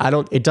 and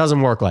it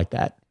doesn't work like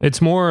that.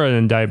 It's more an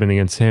indictment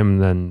against him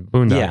than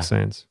Boondock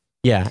Saints.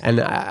 Yeah, and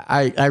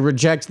I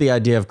reject the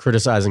idea of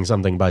criticizing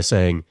something by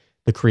saying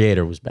the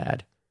creator was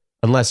bad,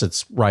 unless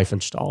it's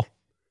Riefenstahl.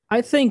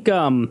 I think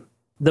the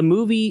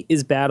movie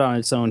is bad on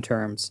its own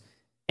terms,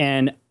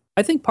 and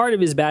I think part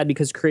of it is bad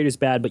because creator's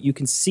bad, but you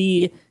can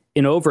see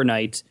in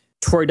Overnight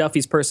Troy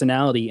Duffy's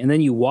personality, and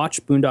then you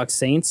watch Boondock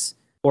Saints,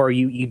 or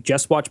you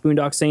just watch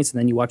Boondock Saints and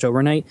then you watch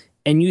Overnight,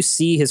 and you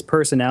see his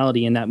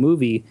personality in that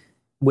movie,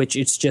 which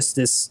it's just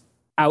this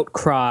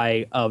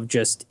outcry of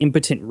just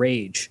impotent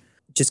rage,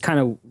 just kind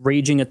of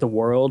raging at the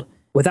world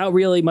without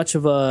really much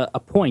of a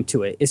point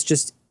to it. It's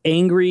just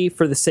angry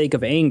for the sake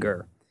of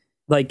anger.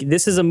 Like,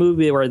 this is a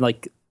movie where,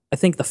 like, I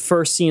think the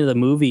first scene of the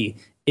movie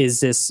is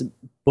this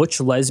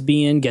butch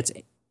lesbian gets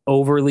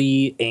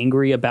overly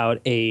angry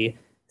about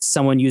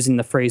someone using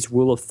the phrase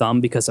rule of thumb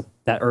because of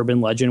that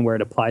urban legend where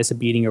it applies to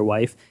beating your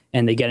wife,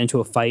 and they get into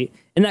a fight,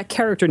 and that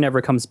character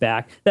never comes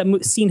back.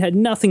 That scene had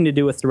nothing to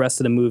do with the rest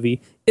of the movie.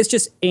 It's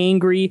just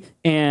angry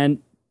and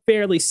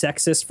fairly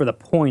sexist for the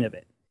point of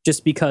it,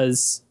 just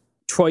because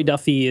Troy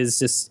Duffy is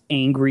this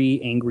angry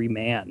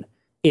man.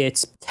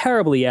 It's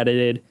terribly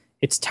edited.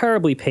 It's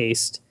terribly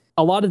paced.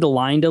 A lot of the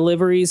line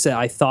deliveries that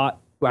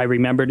I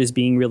remembered as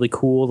being really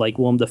cool, like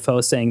Willem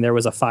Dafoe saying there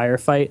was a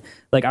firefight.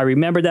 Like, I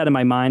remember that in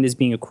my mind as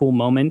being a cool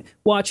moment.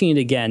 Watching it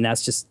again,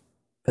 that's just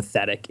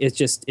pathetic.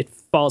 It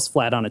falls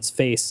flat on its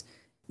face.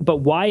 But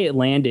why it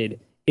landed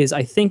is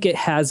I think it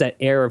has that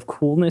air of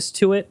coolness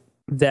to it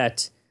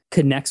that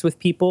connects with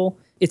people.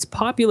 It's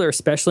popular,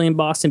 especially in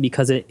Boston,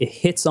 because it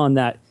hits on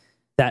that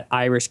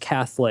Irish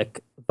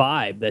Catholic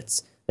vibe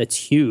that's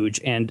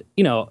huge. And,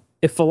 you know,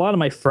 if a lot of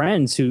my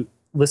friends who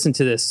listen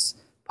to this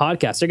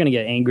podcast, they're going to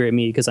get angry at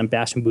me because I'm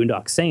bashing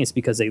Boondock Saints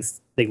because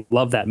they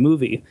love that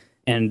movie.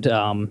 And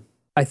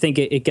I think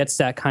it gets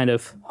that kind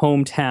of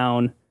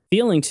hometown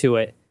feeling to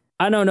it.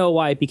 I don't know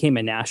why it became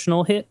a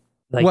national hit.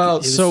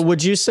 Like, so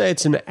would you say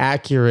it's an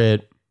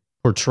accurate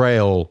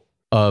portrayal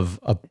of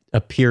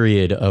a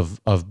period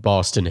of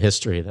Boston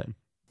history then?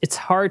 It's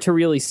hard to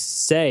really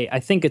say. I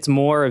think it's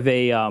more of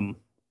a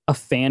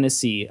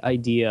fantasy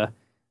idea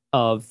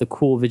of the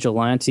cool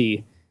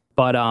vigilante.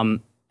 But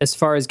as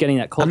far as getting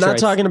that culture, I'm not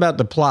talking about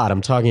the plot.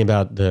 I'm talking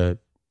about the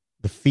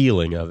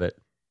feeling of it.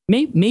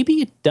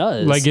 Maybe it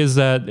does. Like, is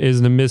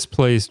the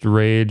misplaced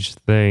rage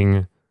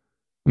thing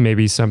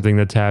maybe something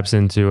that taps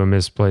into a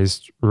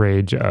misplaced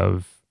rage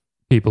of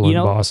people in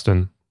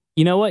Boston?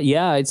 You know what?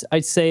 Yeah,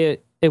 I'd say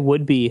it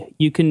would be.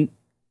 You can,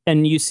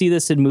 and you see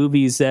this in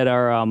movies that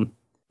are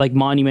like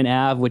Monument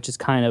Ave, which is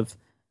kind of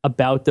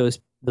about those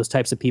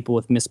types of people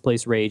with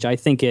misplaced rage. I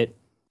think it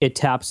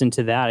taps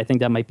into that. I think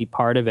that might be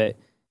part of it.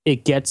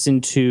 It gets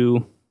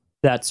into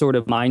that sort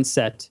of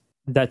mindset,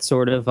 that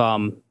sort of,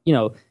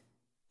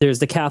 there's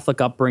the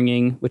Catholic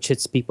upbringing, which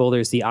hits people.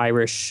 There's the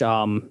Irish,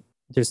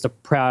 there's the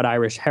proud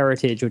Irish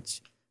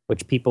heritage,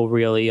 which people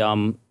really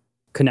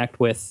connect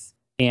with.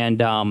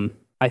 And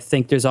I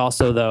think there's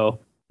also, though,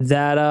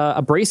 that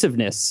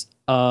abrasiveness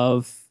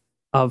of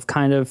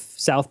kind of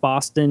South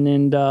Boston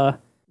and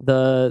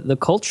the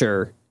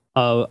culture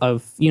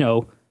of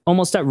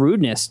almost that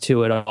rudeness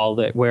to it all,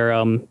 that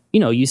where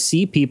you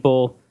see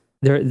people.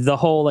 The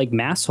whole like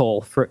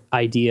masshole for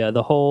idea,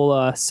 the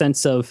whole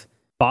sense of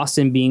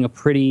Boston being a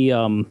pretty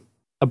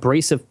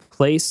abrasive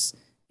place.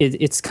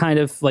 It's kind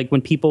of like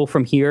when people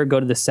from here go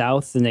to the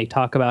South and they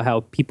talk about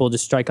how people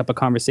just strike up a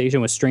conversation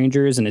with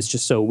strangers, and it's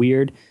just so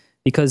weird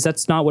because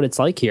that's not what it's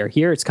like here.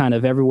 Here, it's kind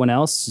of everyone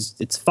else.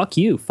 It's fuck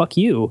you.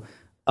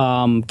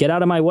 Get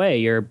out of my way.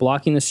 You're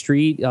blocking the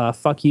street.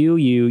 Fuck you.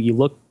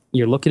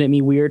 You're looking at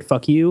me weird.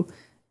 Fuck you.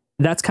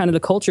 That's kind of the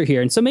culture here.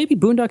 And so maybe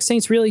Boondock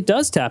Saints really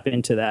does tap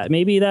into that.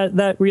 Maybe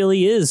that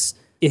really is,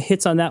 it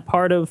hits on that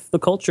part of the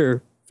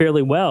culture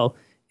fairly well.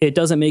 It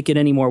doesn't make it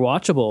any more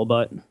watchable,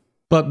 but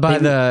by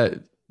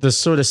maybe the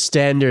sort of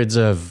standards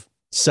of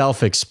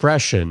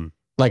self-expression,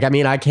 like, I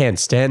mean, I can't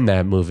stand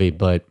that movie,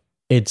 but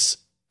it's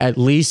at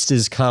least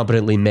as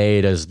competently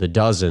made as The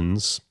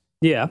Dozens.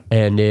 Yeah.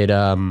 And it,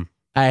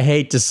 I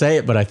hate to say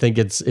it, but I think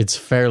it's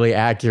fairly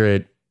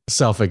accurate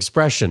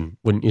self-expression,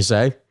 wouldn't you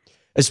say?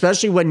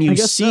 Especially when you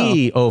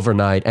see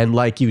Overnight, and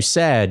like you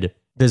said,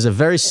 there's a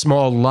very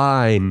small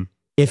line,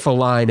 if a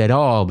line at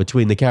all,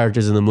 between the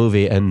characters in the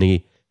movie and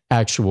the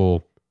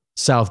actual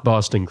South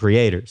Boston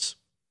creators.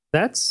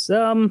 That's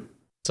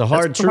it's a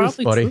hard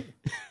truth, buddy.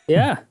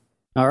 Yeah.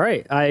 All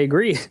right, I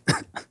agree.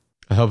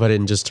 I hope I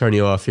didn't just turn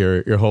you off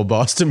your whole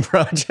Boston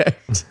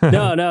project.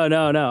 No.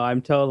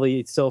 I'm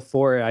totally still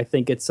for it. I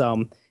think it's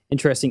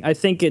interesting. I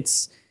think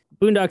it's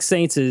Boondock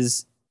Saints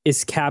is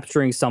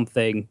capturing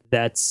something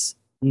that's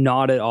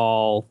not at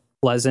all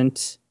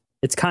pleasant.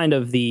 It's kind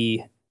of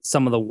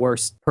some of the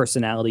worst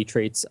personality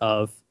traits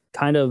of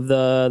kind of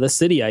the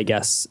city, I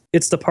guess.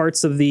 It's the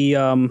parts of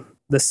the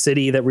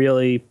city that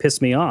really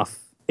piss me off.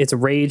 It's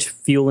rage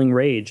fueling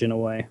rage in a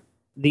way.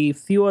 The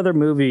few other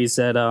movies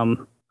that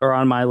are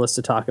on my list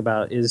to talk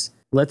about is,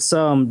 let's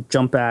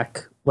jump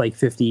back like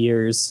 50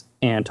 years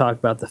and talk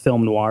about the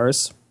film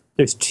noirs.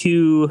 There's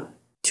two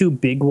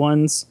big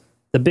ones.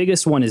 The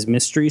biggest one is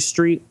Mystery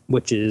Street,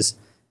 which is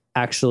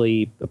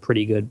actually a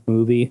pretty good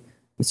movie.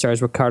 It stars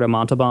Ricardo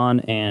Montalban,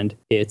 and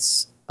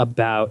it's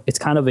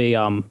kind of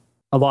a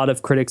lot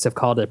of critics have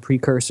called it a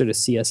precursor to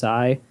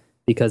CSI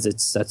because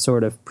it's that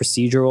sort of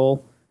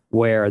procedural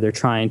where they're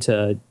trying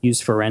to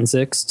use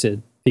forensics to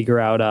figure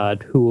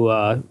out who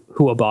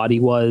a body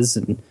was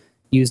and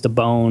use the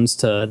bones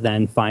to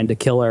then find a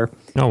killer.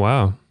 Oh,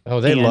 wow. Oh,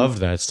 they loved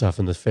that stuff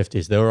in the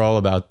 50s. They were all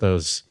about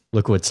those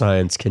look what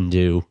science can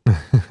do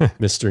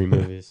mystery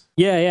movies.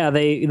 Yeah.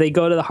 They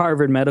go to the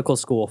Harvard Medical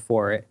School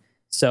for it.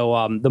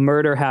 So the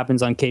murder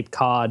happens on Cape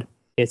Cod.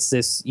 It's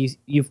this,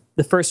 you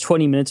the first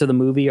 20 minutes of the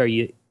movie are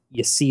you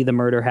see the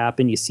murder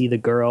happen. You see the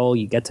girl,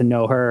 you get to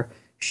know her.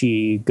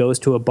 She goes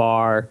to a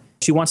bar.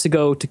 She wants to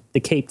go to the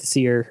Cape to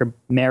see her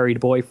married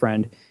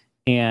boyfriend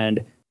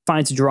and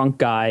finds a drunk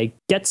guy,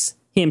 gets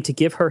him to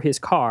give her his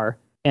car,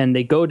 and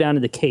they go down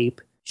to the Cape.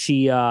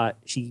 She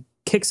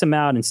kicks him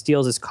out and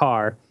steals his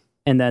car,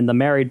 and then the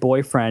married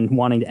boyfriend,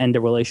 wanting to end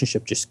a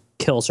relationship, just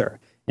kills her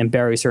and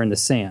buries her in the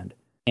sand.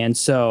 And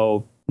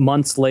so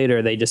months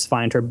later, they just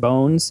find her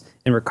bones,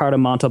 and Ricardo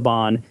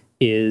Montalban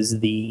is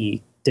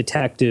the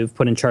detective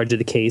put in charge of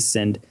the case,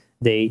 and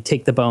they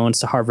take the bones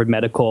to Harvard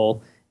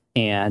Medical,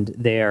 and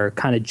they're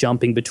kind of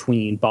jumping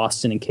between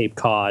Boston and Cape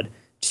Cod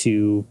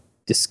to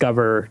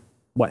discover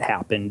what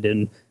happened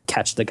and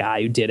catch the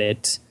guy who did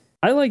it.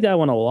 I like that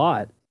one a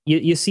lot.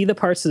 You see the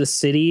parts of the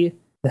city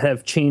that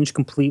have changed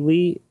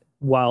completely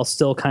while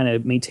still kind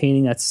of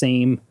maintaining that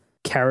same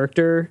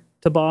character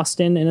to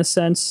Boston in a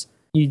sense.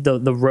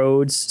 The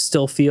roads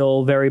still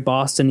feel very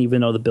Boston,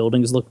 even though the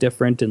buildings look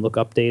different and look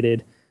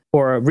updated.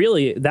 Or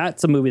really,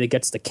 that's a movie that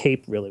gets the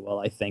Cape really well,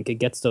 I think. It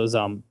gets those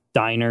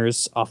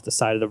diners off the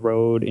side of the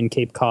road in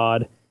Cape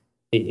Cod.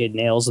 It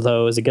nails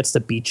those. It gets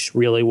the beach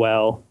really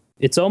well.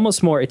 It's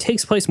almost more, it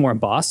takes place more in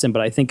Boston,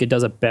 but I think it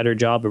does a better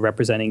job of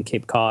representing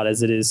Cape Cod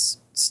as it is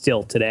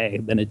still today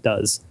than it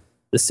does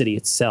the city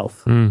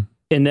itself. And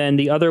then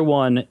the other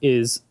one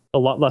is a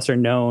lot lesser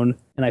known,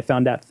 and I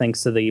found out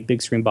thanks to the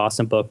Big Screen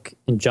Boston book.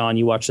 And John,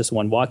 you watched this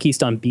one, Walk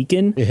East on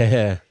Beacon,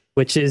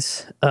 which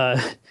is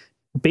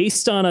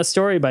based on a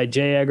story by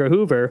J. Edgar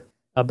Hoover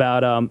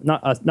about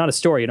not a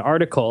story, an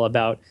article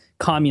about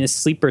communist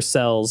sleeper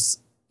cells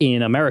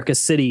in America's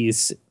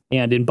cities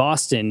and in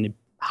Boston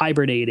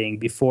hibernating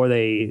before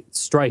they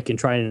strike and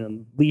try and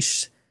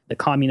unleash the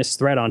communist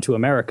threat onto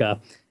America.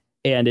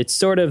 And it's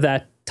sort of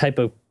that type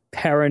of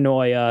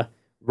paranoia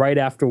right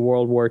after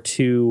World War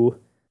II.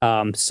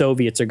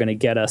 Soviets are going to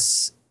get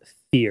us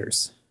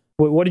fears.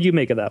 What did you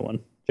make of that one,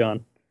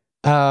 John?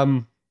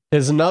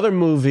 There's another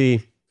movie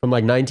from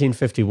like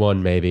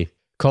 1951 maybe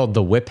called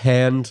The Whip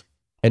Hand,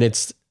 and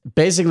it's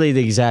basically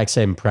the exact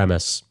same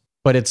premise,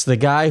 but it's the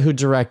guy who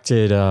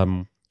directed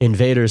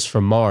Invaders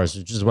from Mars,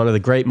 which is one of the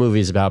great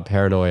movies about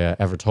paranoia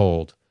ever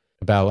told,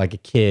 about like a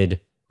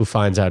kid who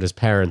finds out his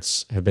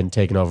parents have been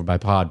taken over by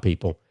pod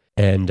people.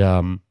 And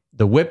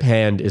The Whip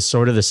Hand is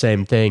sort of the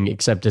same thing,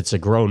 except it's a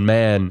grown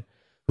man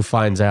who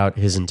finds out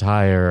his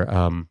entire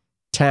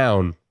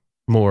town,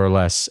 more or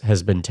less,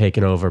 has been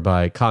taken over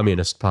by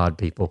communist pod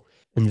people.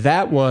 And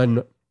that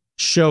one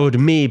showed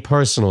me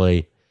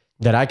personally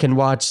that I can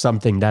watch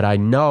something that I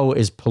know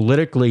is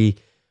politically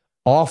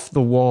off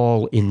the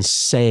wall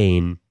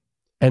insane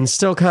and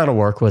still kind of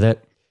work with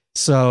it.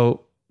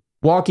 So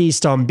Walk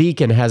East on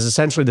Beacon has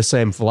essentially the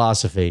same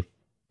philosophy.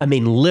 I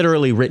mean,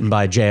 literally written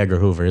by J. Edgar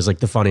Hoover is like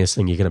the funniest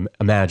thing you can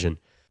imagine.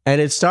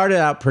 And it started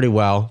out pretty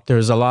well.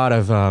 There's a lot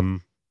of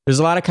kind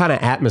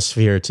of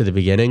atmosphere to the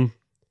beginning.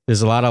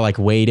 There's a lot of like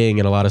waiting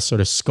and a lot of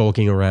sort of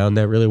skulking around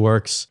that really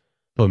works.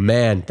 But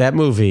man, that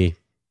movie,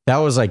 that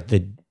was like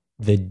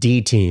the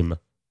D team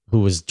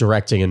who was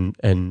directing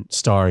and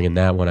starring in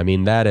that one. I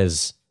mean,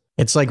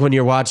 it's like when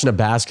you're watching a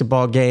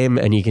basketball game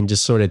and you can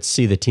just sort of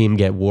see the team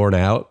get worn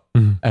out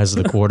as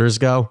the quarters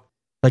go.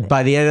 Like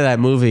by the end of that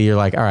movie, you're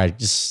like, all right,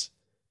 just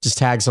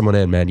tag someone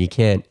in, man. You're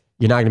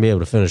not going to be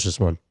able to finish this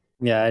one.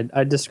 Yeah,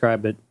 I'd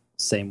describe it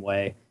same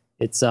way.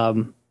 It's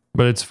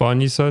but it's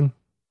fun, you said?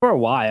 For a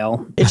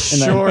while. It's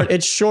short.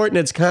 It's short and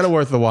it's kind of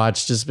worth the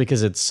watch just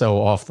because it's so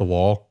off the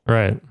wall.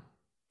 Right.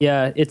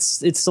 Yeah, it's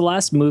the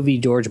last movie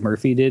George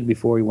Murphy did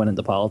before he went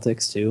into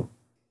politics too.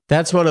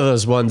 That's one of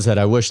those ones that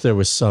I wish there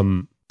was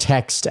some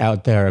text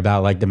out there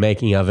about like the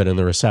making of it and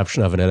the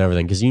reception of it and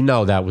everything, because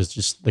that was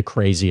just the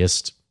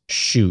craziest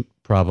shoot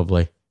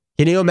probably.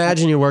 Can you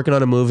imagine you're working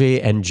on a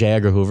movie and J.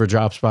 Edgar Hoover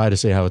drops by to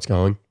see how it's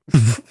going?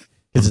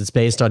 Because it's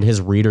based on his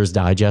Reader's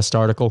Digest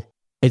article.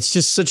 It's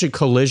just such a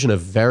collision of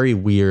very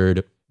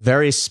weird,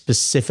 very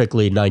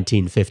specifically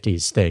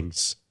 1950s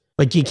things.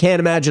 Like you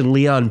can't imagine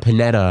Leon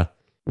Panetta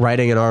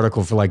writing an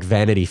article for like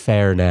Vanity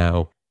Fair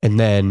now and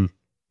then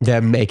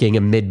them making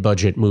a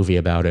mid-budget movie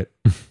about it.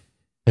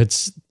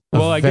 It's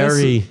I guess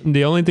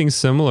the only thing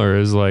similar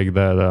is like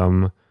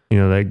that,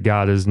 that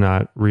God Is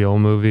Not Real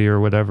movie or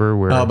whatever.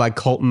 Where by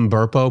Colton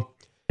Burpo.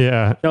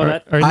 Yeah. No,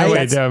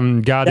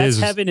 God that's is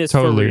Heaven is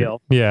totally for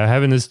real. Yeah,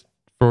 Heaven is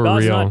for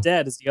God's real. Not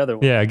Dead is the other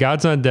one. Yeah,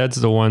 God's Not Dead's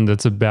the one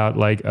that's about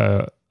like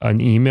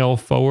an email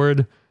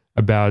forward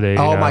about a.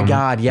 Oh my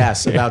God!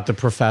 Yes, about the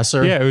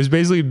professor. Yeah, it was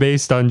basically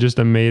based on just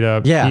a made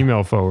up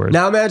email forward.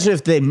 Now imagine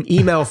if the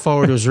email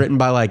forward was written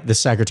by like the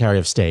Secretary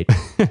of State.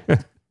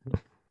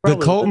 The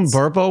Colton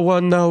Burpo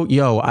one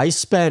though, I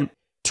spent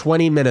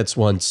 20 minutes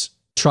once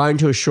trying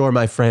to assure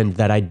my friend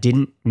that I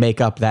didn't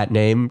make up that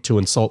name to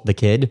insult the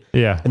kid.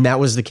 Yeah. And that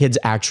was the kid's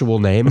actual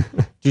name.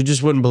 You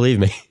just wouldn't believe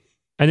me.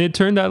 And it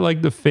turned out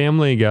like the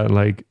family got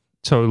like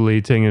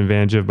totally taken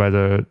advantage of by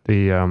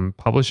the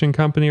publishing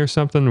company or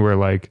something, where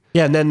like,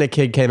 Yeah, and then the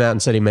kid came out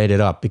and said he made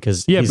it up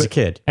because he's a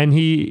kid. And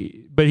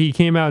he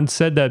came out and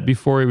said that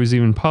before it was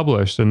even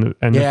published, and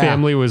the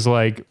family was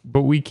like,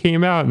 but we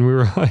came out and we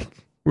were like,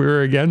 we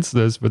were against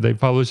this, but they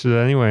published it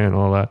anyway and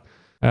all that.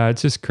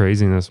 It's just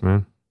craziness,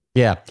 man.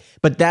 Yeah,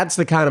 but that's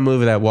the kind of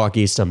movie that Walk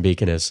East on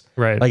Beacon is.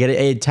 Right. Like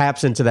it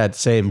taps into that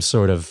same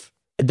sort of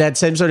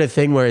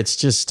thing where it's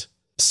just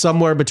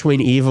somewhere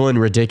between evil and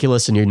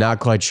ridiculous, and you're not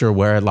quite sure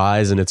where it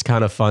lies, and it's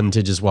kind of fun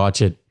to just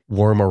watch it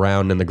worm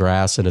around in the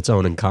grass in its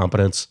own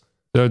incompetence.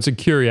 So it's a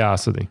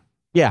curiosity.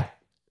 Yeah,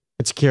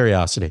 it's a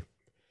curiosity.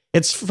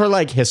 It's for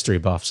like history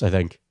buffs, I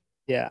think.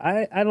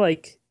 Yeah, I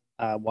like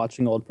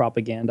watching old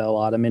propaganda a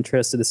lot. I'm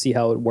interested to see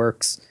how it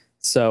works.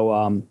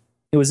 So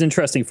it was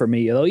interesting for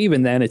me, although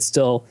even then it's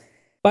still,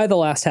 by the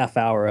last half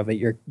hour of it,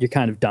 you're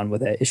kind of done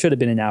with it. It should have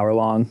been an hour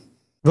long.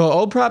 Well,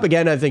 old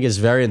propaganda I think is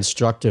very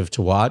instructive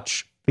to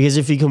watch, because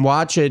if you can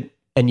watch it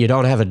and you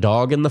don't have a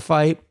dog in the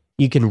fight,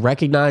 you can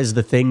recognize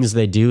the things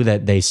they do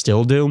that they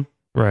still do.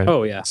 Right.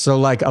 Oh yeah. So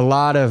like a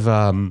lot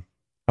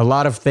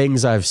of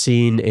things I've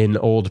seen in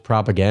old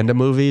propaganda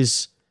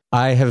movies,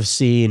 I have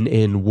seen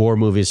in war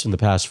movies from the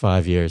past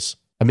 5 years.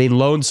 I mean,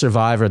 Lone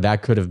Survivor,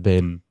 that could have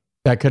been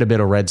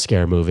a Red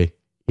Scare movie,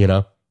 you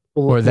know?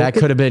 Or it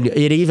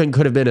even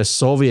could have been a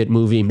Soviet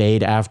movie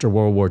made after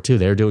World War II.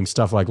 They were doing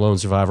stuff like Lone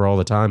Survivor all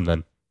the time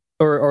then.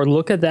 Or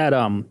look at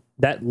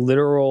that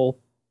literal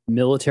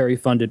military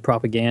funded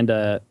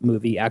propaganda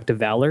movie, Act of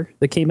Valor,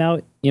 that came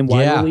out in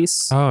wide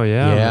release. Oh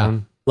yeah. Yeah.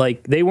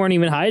 Like they weren't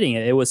even hiding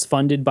it. It was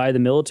funded by the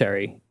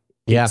military.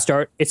 Yeah.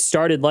 It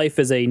started life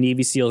as a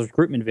Navy SEALs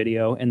recruitment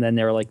video, and then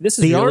they were like, this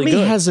is the really Army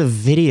good. has a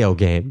video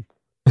game.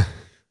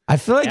 I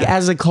feel like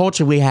as a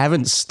culture, we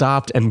haven't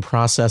stopped and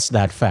processed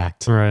that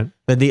fact. Right.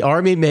 That the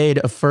Army made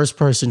a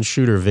first-person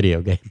shooter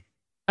video game.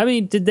 I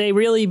mean, did they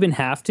really even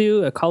have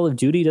to? A Call of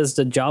Duty does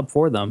the job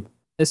for them.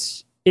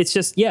 It's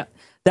just, yeah.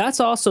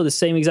 That's also the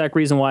same exact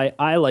reason why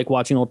I like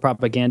watching old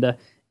propaganda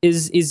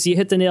is you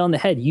hit the nail on the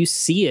head. You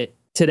see it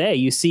today.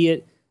 You see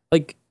it,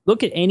 like,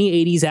 look at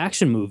any 80s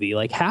action movie.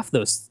 Like half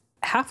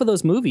of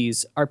those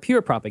movies are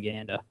pure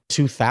propaganda.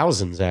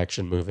 2000s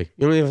action movie.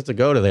 You don't even have to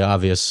go to the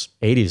obvious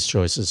 80s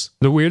choices.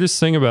 The weirdest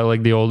thing about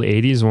like the old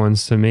 80s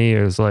ones to me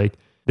is like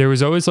there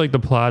was always like the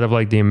plot of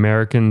like the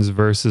Americans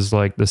versus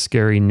like the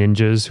scary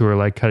ninjas who are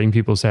like cutting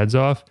people's heads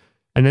off.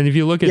 And then if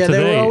you look at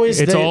today,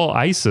 all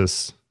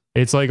ISIS.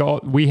 It's like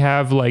we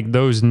have like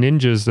those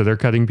ninjas that are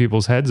cutting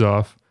people's heads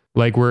off.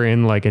 Like we're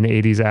in like an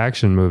 80s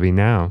action movie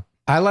now.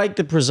 I like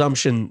the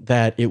presumption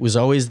that it was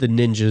always the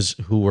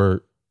ninjas who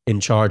were in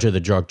charge of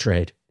the drug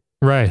trade.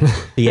 Right.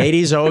 The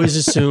 80s always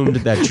assumed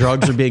that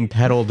drugs were being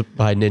peddled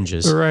by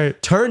ninjas. Right.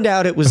 Turned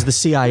out it was the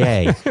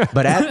CIA.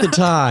 But at the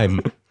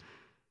time,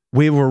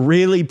 we were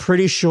really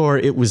pretty sure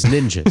it was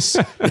ninjas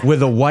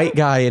with a white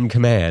guy in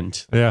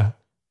command. Yeah.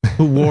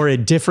 Who wore a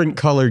different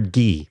colored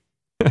gi.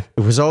 It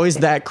was always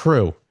that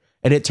crew.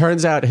 And it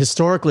turns out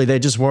historically they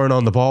just weren't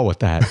on the ball with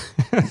that.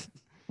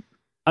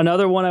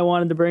 Another one I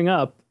wanted to bring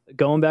up,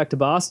 going back to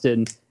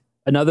Boston,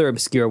 another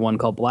obscure one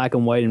called Black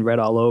and White and Red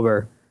All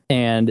Over.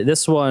 And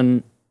this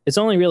one, it's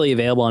only really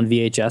available on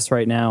VHS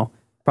right now.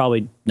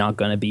 Probably not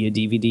going to be a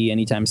DVD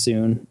anytime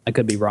soon. I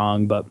could be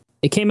wrong, but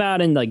it came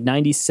out in like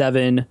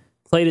 97,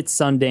 played at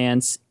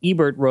Sundance.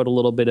 Ebert wrote a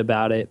little bit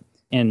about it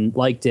and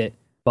liked it,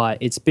 but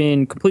it's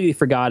been completely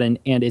forgotten.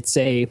 And it's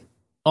a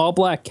all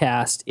black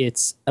cast.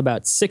 It's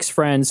about 6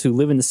 friends who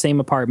live in the same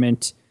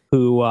apartment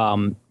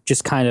who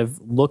just kind of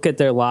look at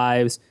their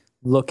lives,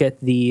 look at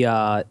the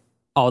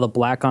all the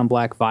black on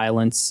black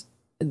violence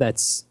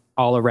that's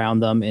all around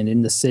them and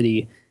in the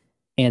city.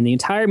 And the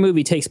entire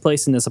movie takes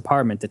place in this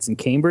apartment that's in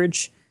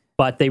Cambridge,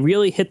 but they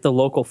really hit the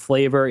local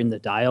flavor in the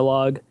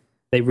dialogue.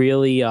 They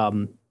really,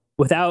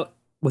 with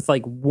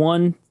like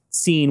one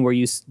scene where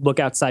you look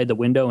outside the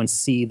window and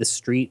see the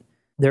street,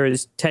 there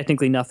is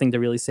technically nothing to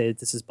really say that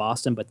this is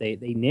Boston, but they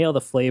nail the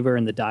flavor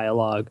and the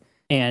dialogue.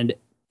 And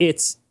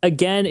it's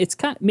kind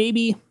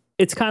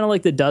of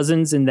like The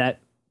Dozens in that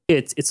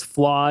it's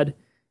flawed.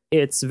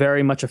 It's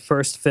very much a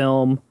first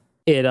film.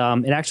 It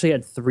actually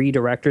had 3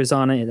 directors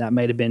on it, and that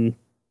might have been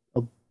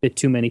a bit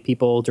too many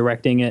people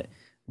directing it,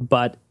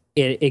 but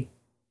it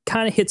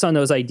kind of hits on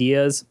those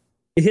ideas.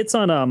 It hits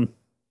on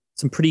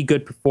some pretty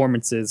good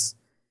performances,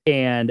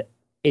 and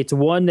it's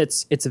one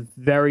it's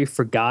very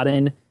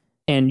forgotten.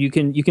 And you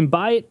can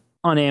buy it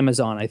on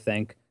Amazon, I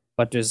think,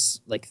 but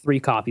there's like 3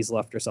 copies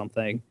left or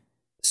something.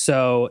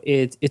 So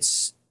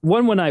it's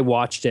one, when I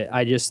watched it,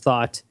 I just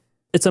thought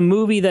it's a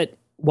movie that,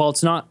 while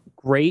it's not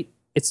great,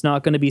 it's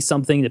not going to be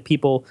something that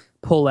people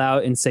pull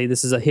out and say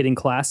this is a hidden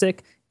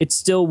classic. It's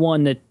still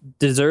one that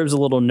deserves a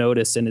little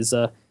notice and is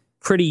a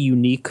pretty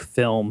unique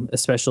film,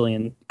 especially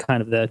in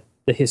kind of the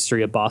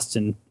history of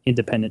Boston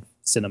independent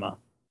cinema.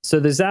 So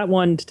there's that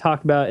one to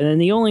talk about. And then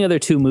the only other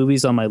 2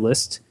 movies on my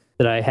list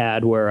that I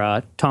had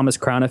were Thomas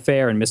Crown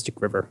Affair and Mystic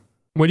River.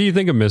 What do you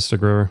think of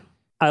Mystic River?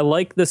 I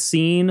like the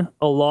scene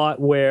a lot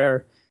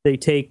where they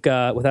take,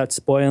 without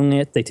spoiling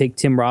it, they take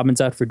Tim Robbins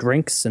out for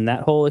drinks and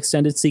that whole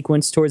extended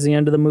sequence towards the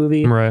end of the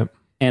movie. Right.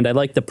 And I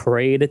like the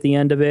parade at the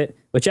end of it,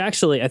 which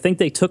actually I think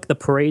they took the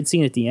parade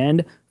scene at the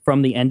end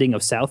from the ending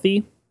of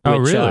Southie, Oh,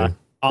 which really?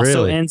 also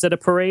Really? ends at a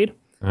parade.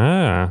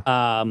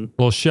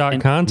 Little shot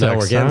and context. now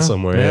we're getting huh?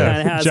 somewhere,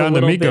 Kinda has John a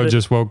little D'Amico bit of-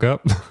 just woke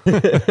up.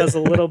 Does a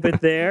little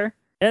bit there.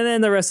 And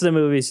then the rest of the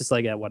movie is just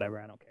like, yeah, whatever,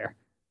 I don't care.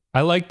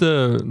 I like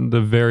the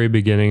very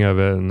beginning of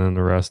it, and then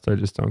the rest I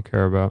just don't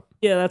care about.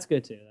 Yeah, that's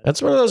good too.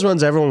 That's one of those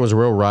ones everyone was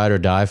real ride or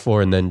die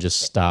for, and then just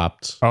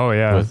stopped Oh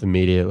yeah. with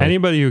immediately.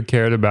 Anybody who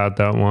cared about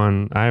that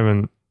one, I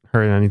haven't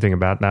heard anything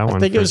about that one. I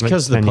think it for was like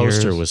because the 10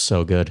 poster years. was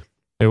so good.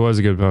 It was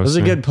a good poster. It was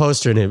a good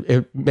poster, and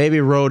it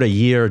maybe rode a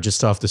year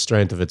just off the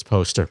strength of its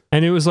poster.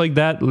 And it was like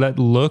that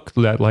look,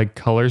 that like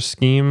color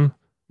scheme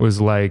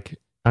was like,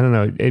 I don't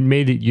know, it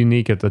made it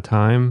unique at the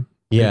time.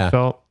 Yeah. It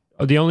felt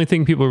the only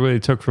thing people really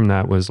took from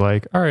that was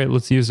like, all right,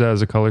 let's use that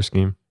as a color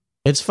scheme.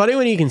 It's funny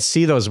when you can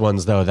see those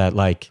ones though that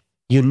like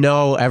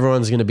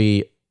everyone's going to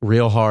be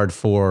real hard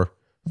for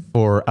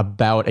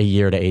about a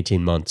year to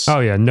 18 months. Oh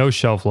yeah, no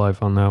shelf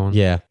life on that one.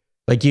 Yeah.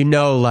 Like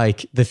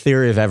like the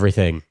theory of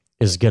everything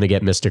is going to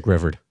get Mystic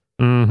Rivered.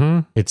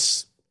 Mm-hmm.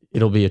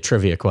 It'll be a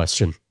trivia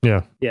question.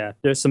 Yeah. Yeah,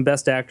 there's some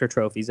best actor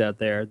trophies out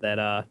there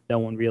that no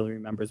one really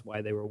remembers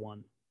why they were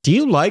won. Do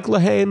you like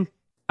Lahane?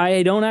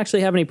 I don't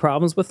actually have any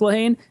problems with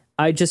Lahane.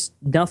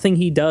 Nothing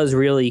he does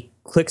really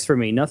clicks for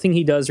me. Nothing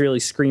he does really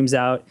screams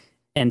out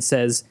and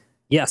says,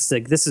 yes,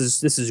 like this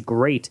is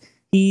great.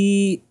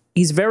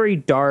 He's very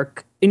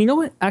dark. And you know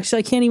what? Actually,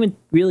 I can't even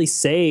really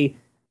say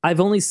I've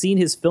only seen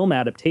his film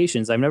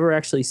adaptations. I've never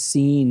actually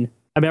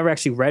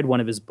read one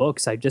of his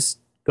books. I'm just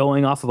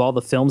going off of all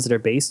the films that are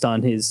based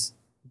on his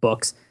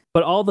books.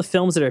 But all the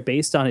films that are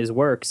based on his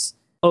works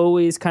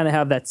always kind of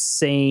have that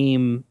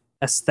same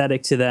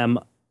aesthetic to them.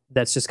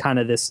 That's just kind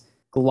of this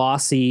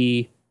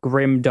glossy,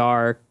 grim,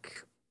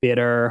 dark,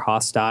 bitter,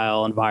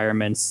 hostile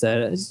environments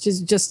that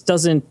just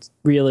doesn't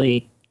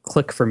really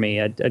click for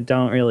me. I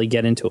don't really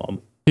get into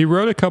them. He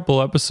wrote a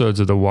couple episodes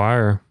of The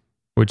Wire,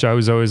 which I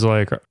was always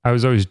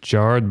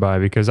jarred by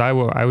because I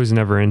was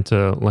never into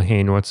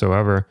Lahane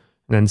whatsoever.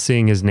 And then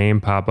seeing his name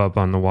pop up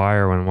on The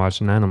Wire when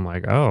watching that, I'm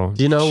like, oh,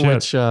 Do you know shit.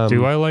 which?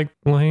 Do I like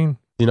Lahane?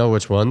 Do you know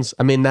which ones?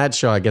 I mean, that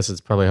show. I guess it's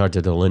probably hard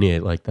to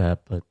delineate like that.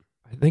 But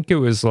I think it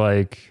was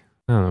like,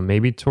 I don't know,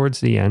 maybe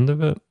towards the end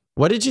of it.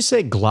 what did you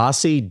say?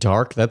 Glossy,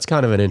 dark. That's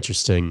kind of an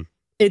interesting.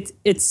 It's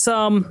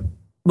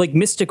like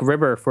Mystic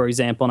River, for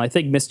example, and I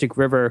think Mystic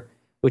River,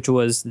 which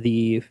was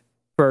the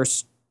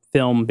first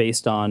film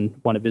based on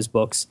one of his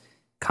books,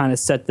 kind of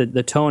set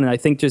the tone. And I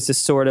think there's this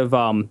sort of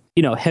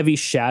heavy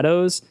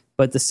shadows,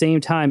 but at the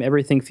same time,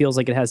 everything feels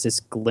like it has this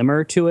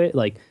glimmer to it.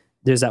 Like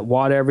there's that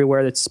water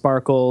everywhere that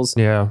sparkles.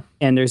 Yeah.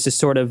 And there's just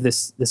sort of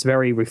this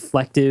very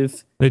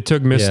reflective. They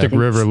took Mystic Yeah.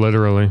 River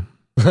literally.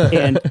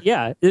 And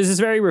yeah, there's this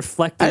very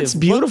reflective. That's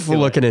beautiful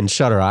look to looking it. in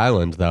Shutter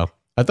Island, though.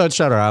 I thought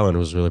Shutter Island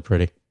was really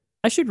pretty.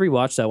 I should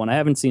rewatch that one. I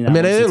haven't seen that I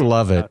mean, one I since didn't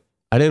love came it. out.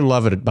 I didn't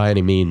love it by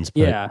any means,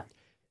 but Yeah.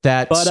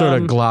 that But, sort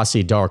of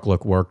glossy, dark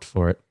look worked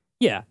for it.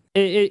 Yeah.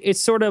 It's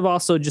sort of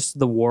also just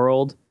the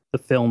world the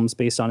films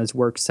based on his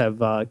works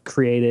have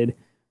created,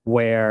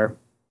 where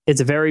it's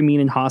very mean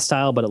and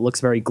hostile, but it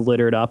looks very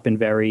glittered up and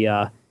very,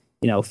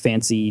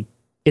 fancy.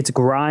 It's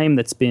grime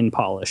that's been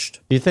polished.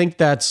 Do you think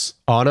that's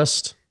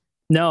honest?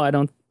 No, I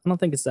don't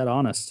think it's that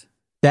honest.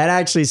 That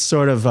actually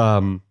sort of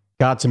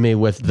got to me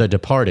with The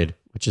Departed,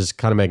 which is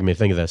kind of making me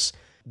think of this.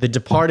 The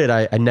Departed,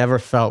 I never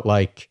felt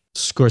like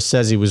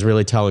Scorsese was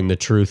really telling the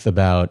truth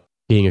about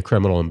being a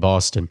criminal in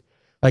Boston.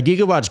 Like, you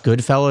could watch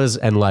Goodfellas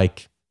and,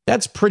 like,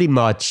 that's pretty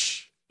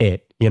much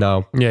it, you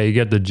know? Yeah, you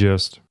get the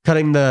gist.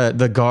 Cutting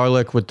the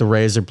garlic with the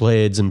razor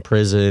blades in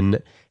prison,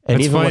 and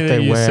It's even funny what that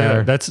they you say wear.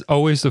 that. That's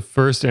always the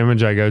first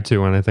image I go to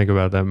when I think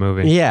about that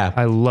movie. Yeah.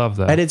 I love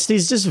that. And it's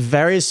these just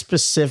very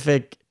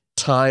specific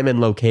time and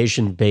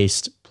location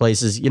based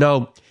places. You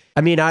know,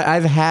 I mean,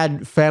 I've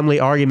had family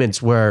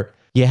arguments where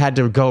you had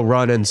to go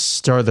run and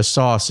stir the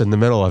sauce in the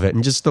middle of it.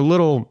 And just the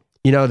little,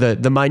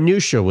 the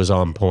minutia was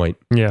on point.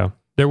 Yeah.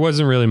 There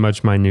wasn't really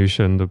much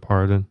minutia in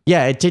Departed.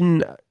 Yeah, it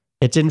didn't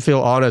feel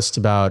honest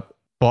about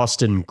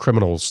Boston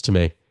criminals to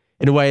me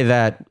in a way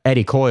that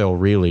Eddie Coyle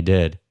really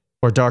did,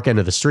 or Dark End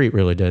of the Street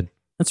really did.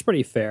 That's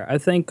pretty fair. I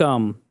think,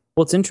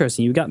 it's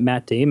interesting. You've got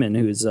Matt Damon,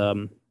 who's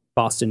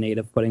Boston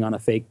native, putting on a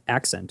fake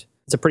accent.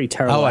 It's a pretty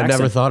terrible Oh, I accent.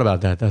 never thought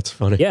about that. That's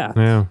funny. Yeah.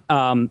 Yeah.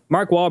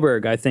 Mark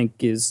Wahlberg, I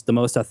think, is the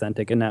most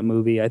authentic in that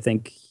movie. I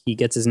think he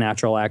gets his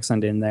natural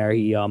accent in there.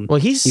 Well,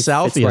 he's fits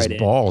Southie as right in.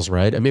 balls,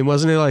 right? I mean,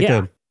 wasn't he like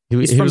Yeah. he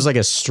He's was like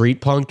a street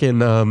punk in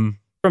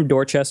from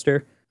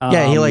Dorchester.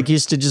 yeah, he like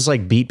used to just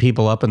like beat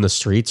people up in the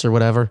streets or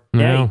whatever.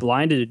 he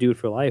blinded a dude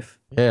for life.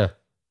 Yeah.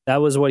 That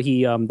was what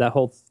he that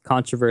whole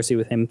controversy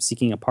with him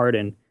seeking a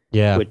pardon,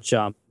 Yeah. which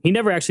he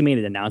never actually made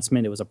an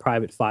announcement. It was a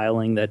private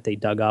filing that they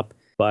dug up,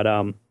 but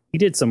he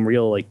did some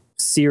real like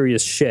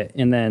serious shit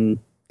and then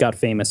got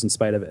famous in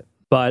spite of it.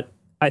 But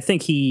I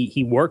think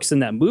he works in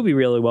that movie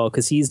really well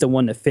because he's the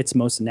one that fits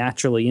most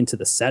naturally into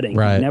the setting.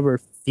 Right. He never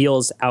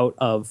feels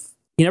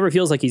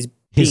like he's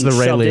He's the being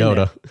Ray shoved in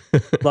there.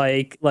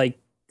 Liotta. like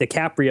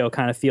DiCaprio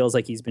kind of feels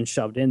like he's been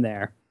shoved in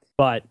there.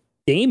 But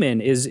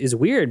Damon is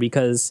weird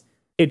because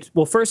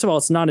first of all,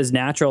 it's not his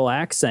natural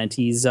accent.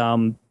 He's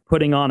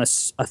putting on a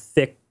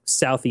thick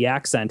Southie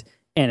accent,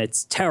 and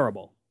it's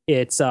terrible.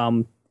 It's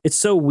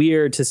so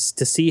weird to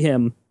see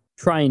him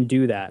try and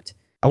do that.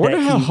 I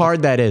wonder how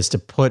hard that is to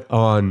put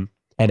on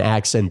an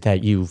accent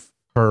that you've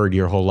heard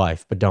your whole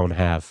life but don't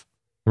have.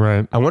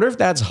 Right. I wonder if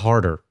that's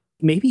harder.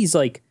 Maybe he's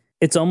like,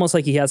 it's almost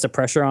like he has the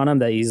pressure on him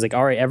that he's like,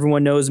 all right,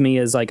 everyone knows me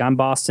as like, I'm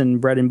Boston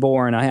bred and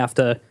born. I have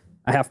to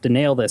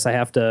nail this. I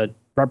have to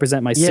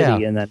represent my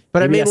city. And then,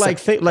 but I mean,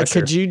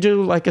 could you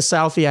do like a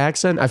Southie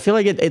accent? I feel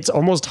like it's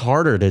almost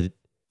harder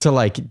to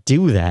like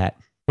do that.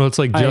 Well, it's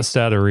like just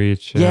out of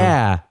reach.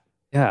 Yeah.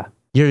 Yeah.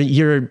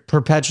 You're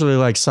perpetually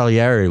like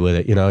Salieri with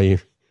it. You know, you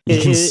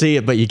can see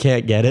it, but you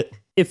can't get it.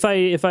 If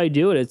I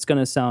do it, it's going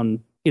to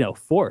sound,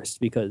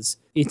 forced because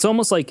it's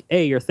almost like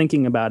A, you're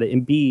thinking about it,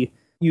 and B,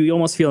 you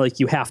almost feel like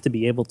you have to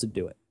be able to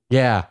do it.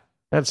 Yeah,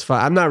 that's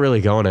fine. I'm not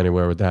really going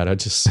anywhere with that.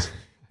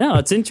 No,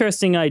 it's an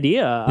interesting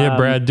idea. Yeah,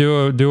 Brad,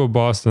 do a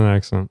Boston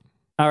accent.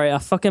 All right,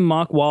 fucking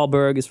Mark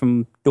Wahlberg is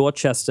from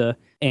Dorchester,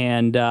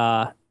 and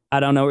I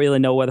don't really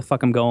know where the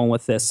fuck I'm going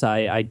with this.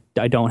 I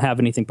don't have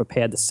anything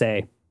prepared to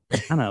say.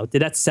 I don't know.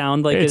 Did that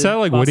sound like... It sounded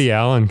like Woody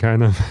Allen,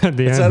 kind of, at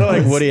the end. It sounded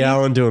like Woody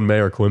Allen doing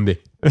Mayor Quimby.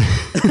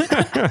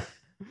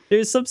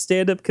 There's some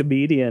stand-up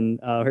comedian.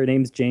 Her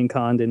name's Jane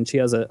Condon. She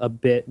has a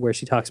bit where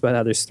she talks about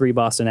how there's 3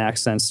 Boston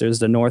accents. There's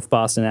the North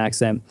Boston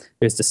accent,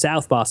 there's the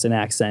South Boston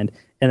accent,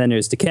 and then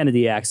there's the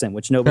Kennedy accent,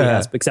 which nobody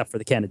has except for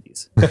the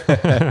Kennedys. All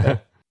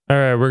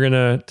right, we're going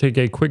to take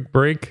a quick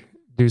break,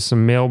 do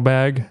some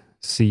mailbag.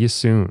 See you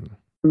soon.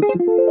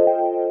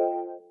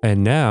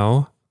 And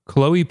now,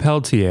 Chloe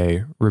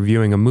Peltier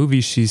reviewing a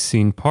movie she's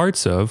seen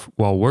parts of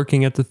while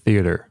working at the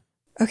theater.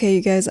 Okay,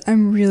 you guys,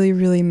 I'm really,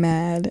 really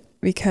mad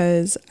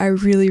because I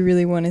really,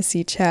 really want to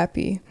see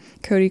Chappie.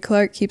 Cody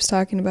Clark keeps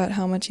talking about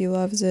how much he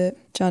loves it.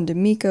 John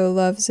D'Amico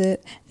loves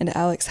it, and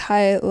Alex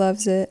Hyatt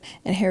loves it,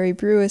 and Harry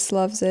Brewis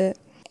loves it.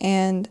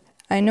 And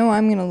I know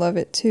I'm going to love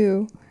it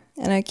too.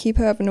 And I keep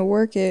having to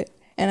work it,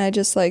 and I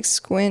just like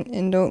squint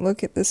and don't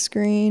look at the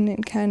screen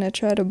and kind of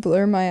try to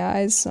blur my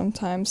eyes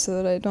sometimes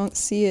so that I don't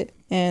see it.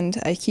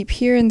 And I keep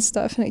hearing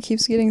stuff, and it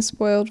keeps getting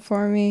spoiled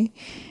for me.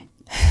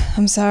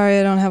 I'm sorry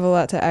I don't have a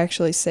lot to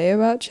actually say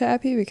about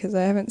Chappie because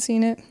I haven't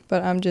seen it,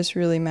 but I'm just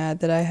really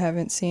mad that I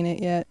haven't seen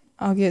it yet.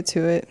 I'll get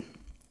to it.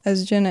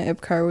 As Jenna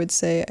Ipcar would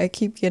say, I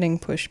keep getting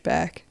pushed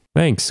back.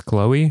 Thanks,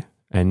 Chloe.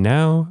 And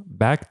now,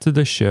 back to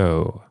the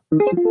show.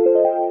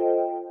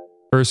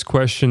 First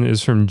question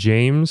is from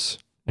James,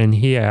 and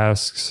he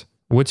asks,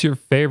 what's your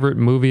favorite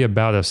movie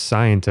about a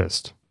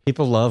scientist?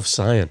 People love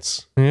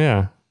science.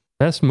 Yeah.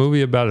 Best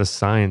movie about a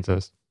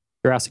scientist.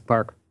 Jurassic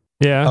Park.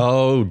 Yeah.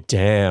 Oh,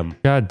 damn.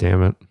 God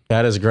damn it.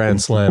 That is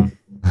Grand Slam.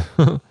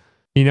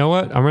 You know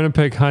what? I'm going to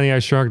pick Honey, I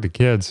Shrunk the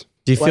Kids.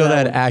 Do you feel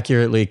that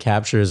accurately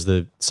captures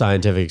the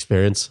scientific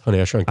experience, Honey,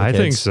 I Shrunk the Kids? I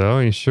think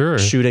so. Sure.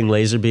 Shooting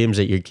laser beams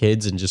at your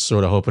kids and just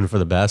sort of hoping for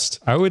the best.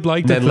 I would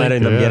like to then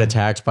letting them get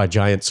attacked by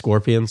giant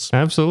scorpions.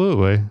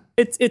 Absolutely.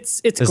 It's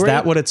Is great.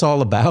 that what it's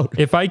all about?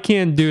 If I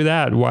can't do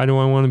that, why do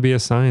I want to be a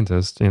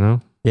scientist, you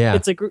know? Yeah.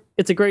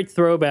 It's a great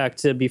throwback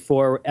to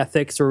before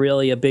ethics were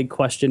really a big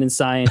question in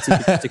science. You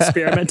could just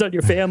experiment on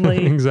your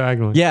family.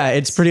 Exactly. Yeah,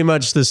 it's pretty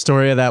much the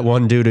story of that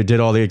one dude who did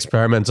all the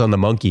experiments on the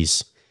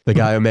monkeys. The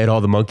guy who made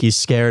all the monkeys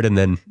scared and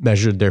then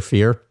measured their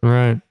fear.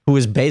 Right. Who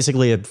is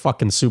basically a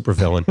fucking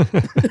supervillain.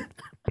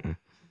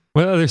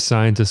 What other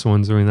scientist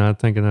ones are we not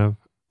thinking of?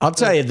 I'll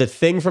tell you, The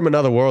Thing from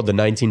Another World, the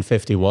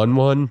 1951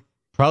 one,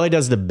 probably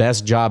does the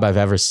best job I've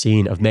ever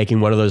seen of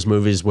making one of those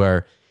movies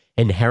where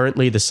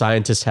inherently the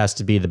scientist has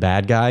to be the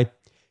bad guy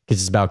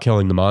because it's about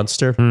killing the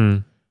monster,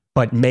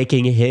 but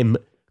making him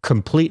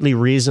completely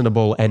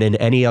reasonable and in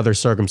any other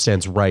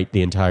circumstance right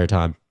the entire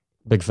time.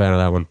 Big fan of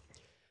that one.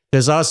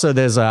 There's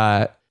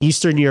a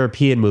Eastern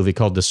European movie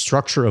called The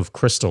Structure of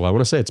Crystal. I want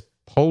to say it's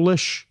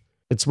Polish.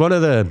 It's one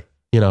of the,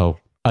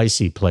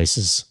 icy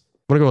places.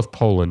 I'm going to go with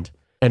Poland.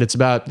 And it's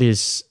about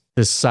this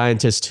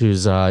scientist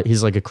who's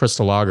he's like a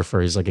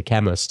crystallographer. He's like a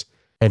chemist.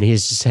 And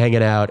he's just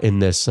hanging out in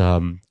this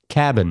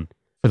cabin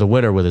for the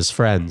winter with his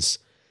friends.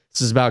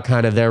 This is about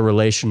kind of their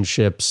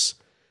relationships.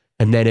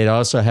 And then it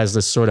also has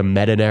this sort of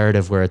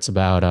meta-narrative where it's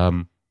about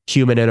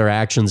human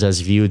interactions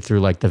as viewed through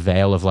like the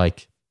veil of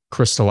like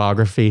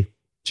crystallography.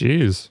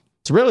 Jeez.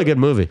 It's a really good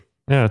movie.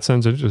 Yeah, it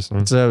sounds interesting.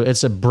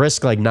 It's a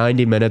brisk like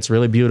 90 minutes,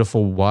 really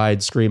beautiful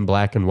widescreen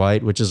black and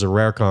white, which is a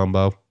rare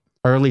combo.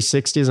 Early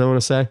 60s, I want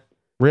to say.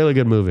 Really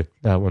good movie,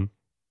 that one.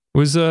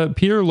 Was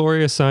Peter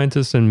Lorre a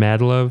scientist in Mad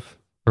Love,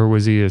 or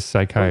was he a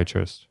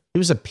psychiatrist? He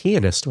was a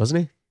pianist,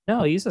 wasn't he?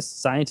 No, he's a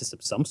scientist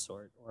of some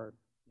sort. Or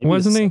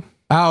wasn't he?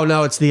 Oh,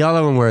 no, it's the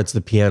other one where it's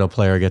the piano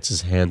player gets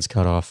his hands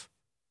cut off.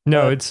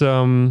 No, it's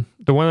the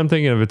one I'm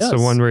thinking of. It's the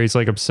one where he's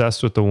like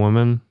obsessed with the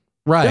woman.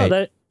 Right.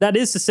 No, that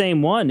is the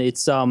same one.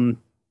 It's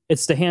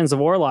it's the Hands of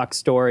Orlok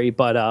story,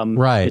 but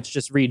Right. it's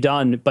just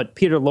redone. But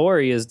Peter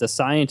Lorre is the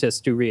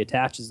scientist who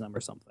reattaches them or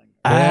something.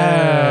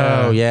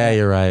 Oh, yeah,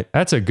 you're right.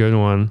 That's a good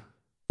one.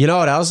 You know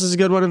what else is a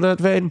good one in that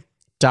vein?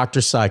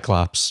 Dr.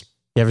 Cyclops.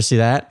 You ever see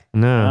that?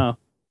 No. Oh,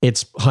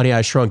 It's Honey,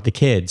 I Shrunk the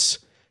Kids,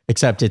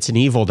 except it's an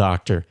evil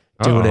doctor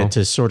doing Uh-oh. it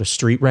to sort of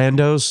street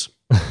randos.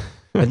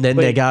 And then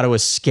they Wait. got to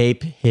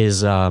escape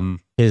his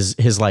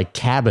like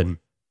cabin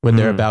when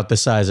they're Hmm. about the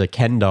size of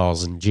Ken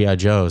dolls and G.I.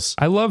 Joes.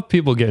 I love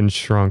people getting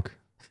shrunk.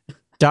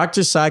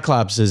 Dr.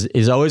 Cyclops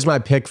is always my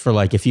pick for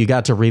like if you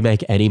got to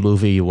remake any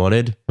movie you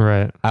wanted,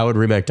 Right. I would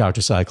remake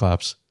Dr.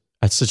 Cyclops.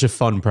 That's such a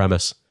fun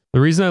premise.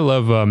 The reason I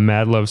love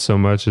Mad Love so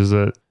much is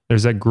that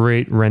there's that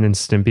great Ren and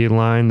Stimpy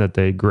line that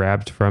they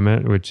grabbed from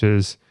it, which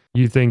is,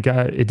 "You think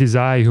it is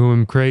I who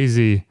am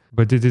crazy,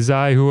 but it is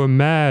I who am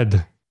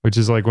mad," which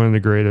is like one of the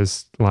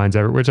greatest lines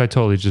ever, which I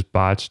totally just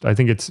botched. I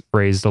think it's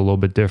phrased a little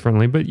bit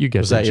differently, but you get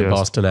Was the that your gist.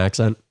 Boston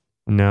accent?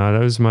 No, that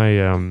was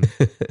my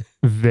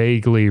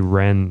vaguely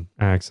Ren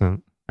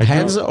accent. I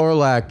Hands don't- of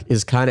Orlak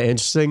is kind of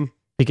interesting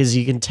because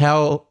you can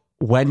tell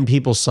when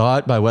people saw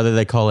it by whether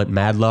they call it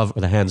Mad Love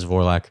or the Hands of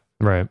Orlak.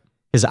 Right.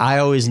 Because I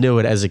always knew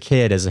it as a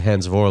kid as the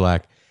Hands of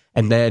Orlak.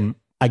 And then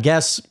I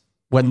guess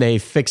when they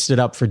fixed it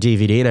up for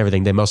DVD and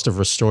everything, they must have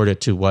restored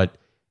it to what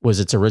was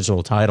its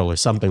original title or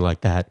something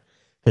like that.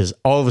 Because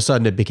all of a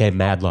sudden it became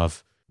Mad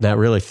Love. That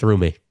really threw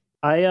me.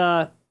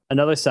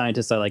 Another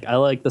scientist I like. I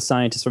like the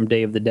scientist from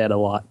Day of the Dead a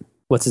lot.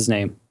 What's his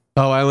name?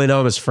 Oh, I only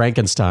know him as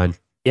Frankenstein.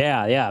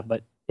 Yeah,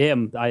 but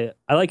him, I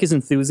like his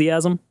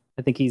enthusiasm.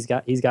 I think he's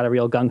got a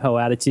real gung ho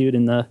attitude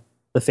in the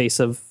face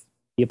of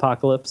the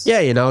apocalypse. Yeah,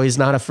 you know, he's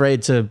not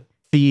afraid to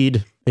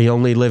feed the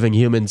only living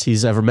humans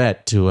he's ever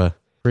met to a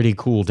pretty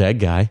cool dead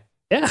guy.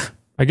 Yeah,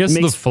 I guess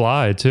Makes- The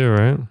Fly too,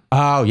 right?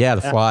 Oh, yeah,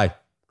 The Fly.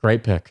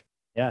 Great pick.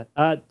 yeah.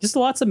 Just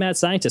lots of mad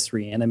scientists.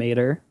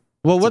 Reanimator.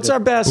 Well, what's our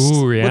best?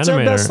 Ooh, what's our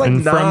Reanimator best like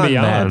and From non-mad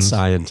Beyond.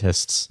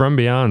 scientists? From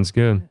Beyond's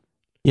good.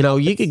 You know,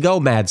 you could go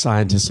mad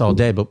scientists all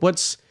day, but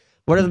what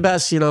are the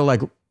best? You know,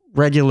 like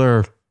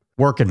regular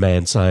working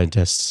man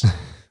scientists.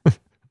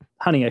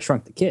 Honey, I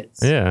Shrunk the Kids.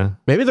 Yeah.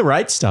 Maybe The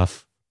Right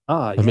Stuff. Oh,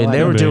 I mean, they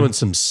like were it. doing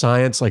some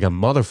science like a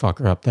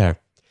motherfucker up there.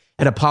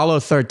 And Apollo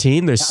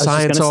 13, there's I was just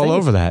science gonna all say.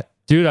 over that.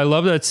 Dude, I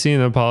love that scene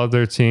in Apollo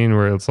 13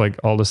 where it's like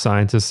all the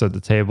scientists at the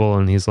table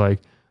and he's like,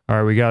 all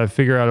right, we got to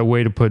figure out a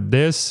way to put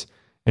this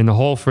in the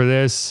hole for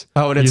this.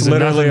 Oh, and it's using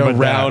literally nothing a but that.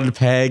 round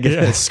peg in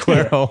a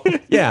square hole.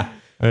 Yeah.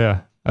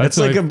 Yeah. It's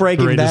like my a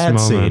Breaking greatest Bad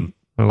moment. scene.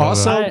 I love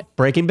Also, that.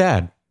 Breaking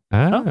Bad.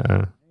 that.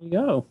 There you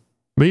go.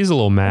 But he's a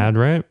little mad,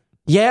 right?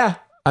 Yeah.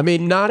 I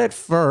mean, not at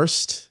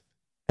first.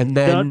 And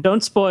then,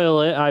 Don't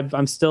spoil it.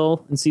 I'm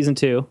still in season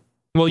 2.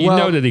 Well, you Well-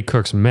 know that he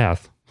cooks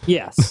meth.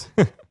 Yes.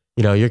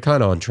 you know, you're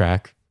kind of on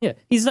track. Yeah,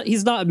 he's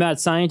not a mad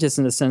scientist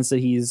in the sense that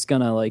he's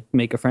gonna like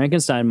make a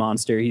Frankenstein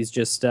monster. He's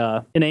just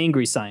an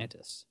angry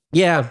scientist.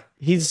 Yeah,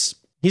 he's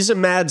a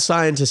mad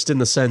scientist in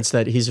the sense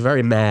that he's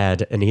very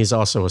mad and he's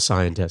also a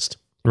scientist.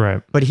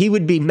 Right. But he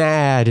would be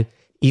mad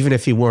even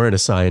if he weren't a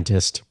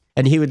scientist.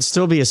 And he would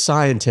still be a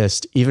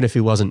scientist even if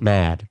he wasn't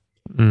mad.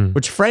 Mm.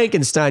 Which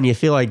Frankenstein, you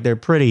feel like they're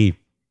pretty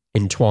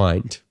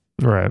entwined.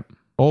 Right.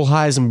 Old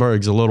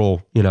Heisenberg's a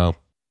little, you know,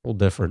 a little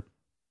different.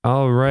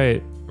 All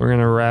right. We're going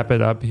to wrap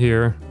it up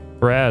here.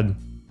 Brad,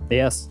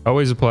 Yes,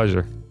 always a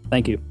pleasure.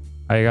 thank you.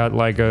 I got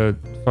like a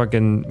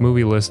fucking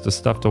movie list of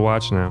stuff to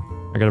watch now.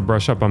 I got to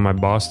brush up on my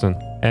Boston.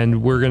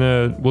 And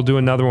we'll do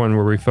another one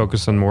where we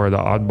focus on more of the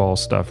oddball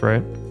stuff,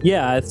 right?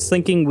 Yeah, I was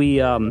thinking we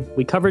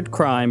covered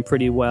crime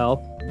pretty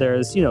well.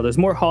 There's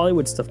more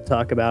Hollywood stuff to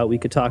talk about. We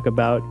could talk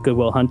about Good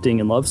Will Hunting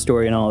and Love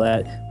Story and all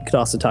that. We could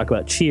also talk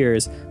about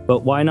Cheers. But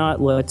why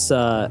not let's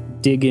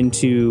dig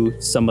into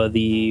some of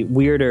the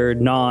weirder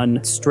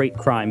non-straight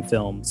crime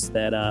films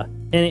that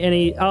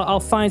I'll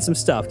find some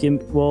stuff.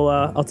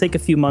 I'll take a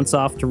few months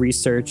off to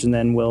research and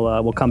then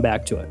we'll come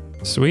back to it.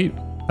 Sweet.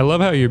 I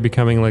love how you're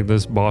becoming like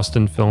this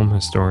Boston film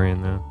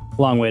historian now.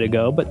 Long way to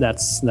go, but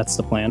that's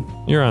the plan.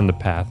 You're on the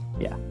path.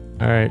 Yeah.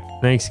 All right.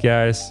 Thanks,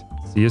 guys.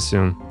 See you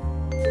soon.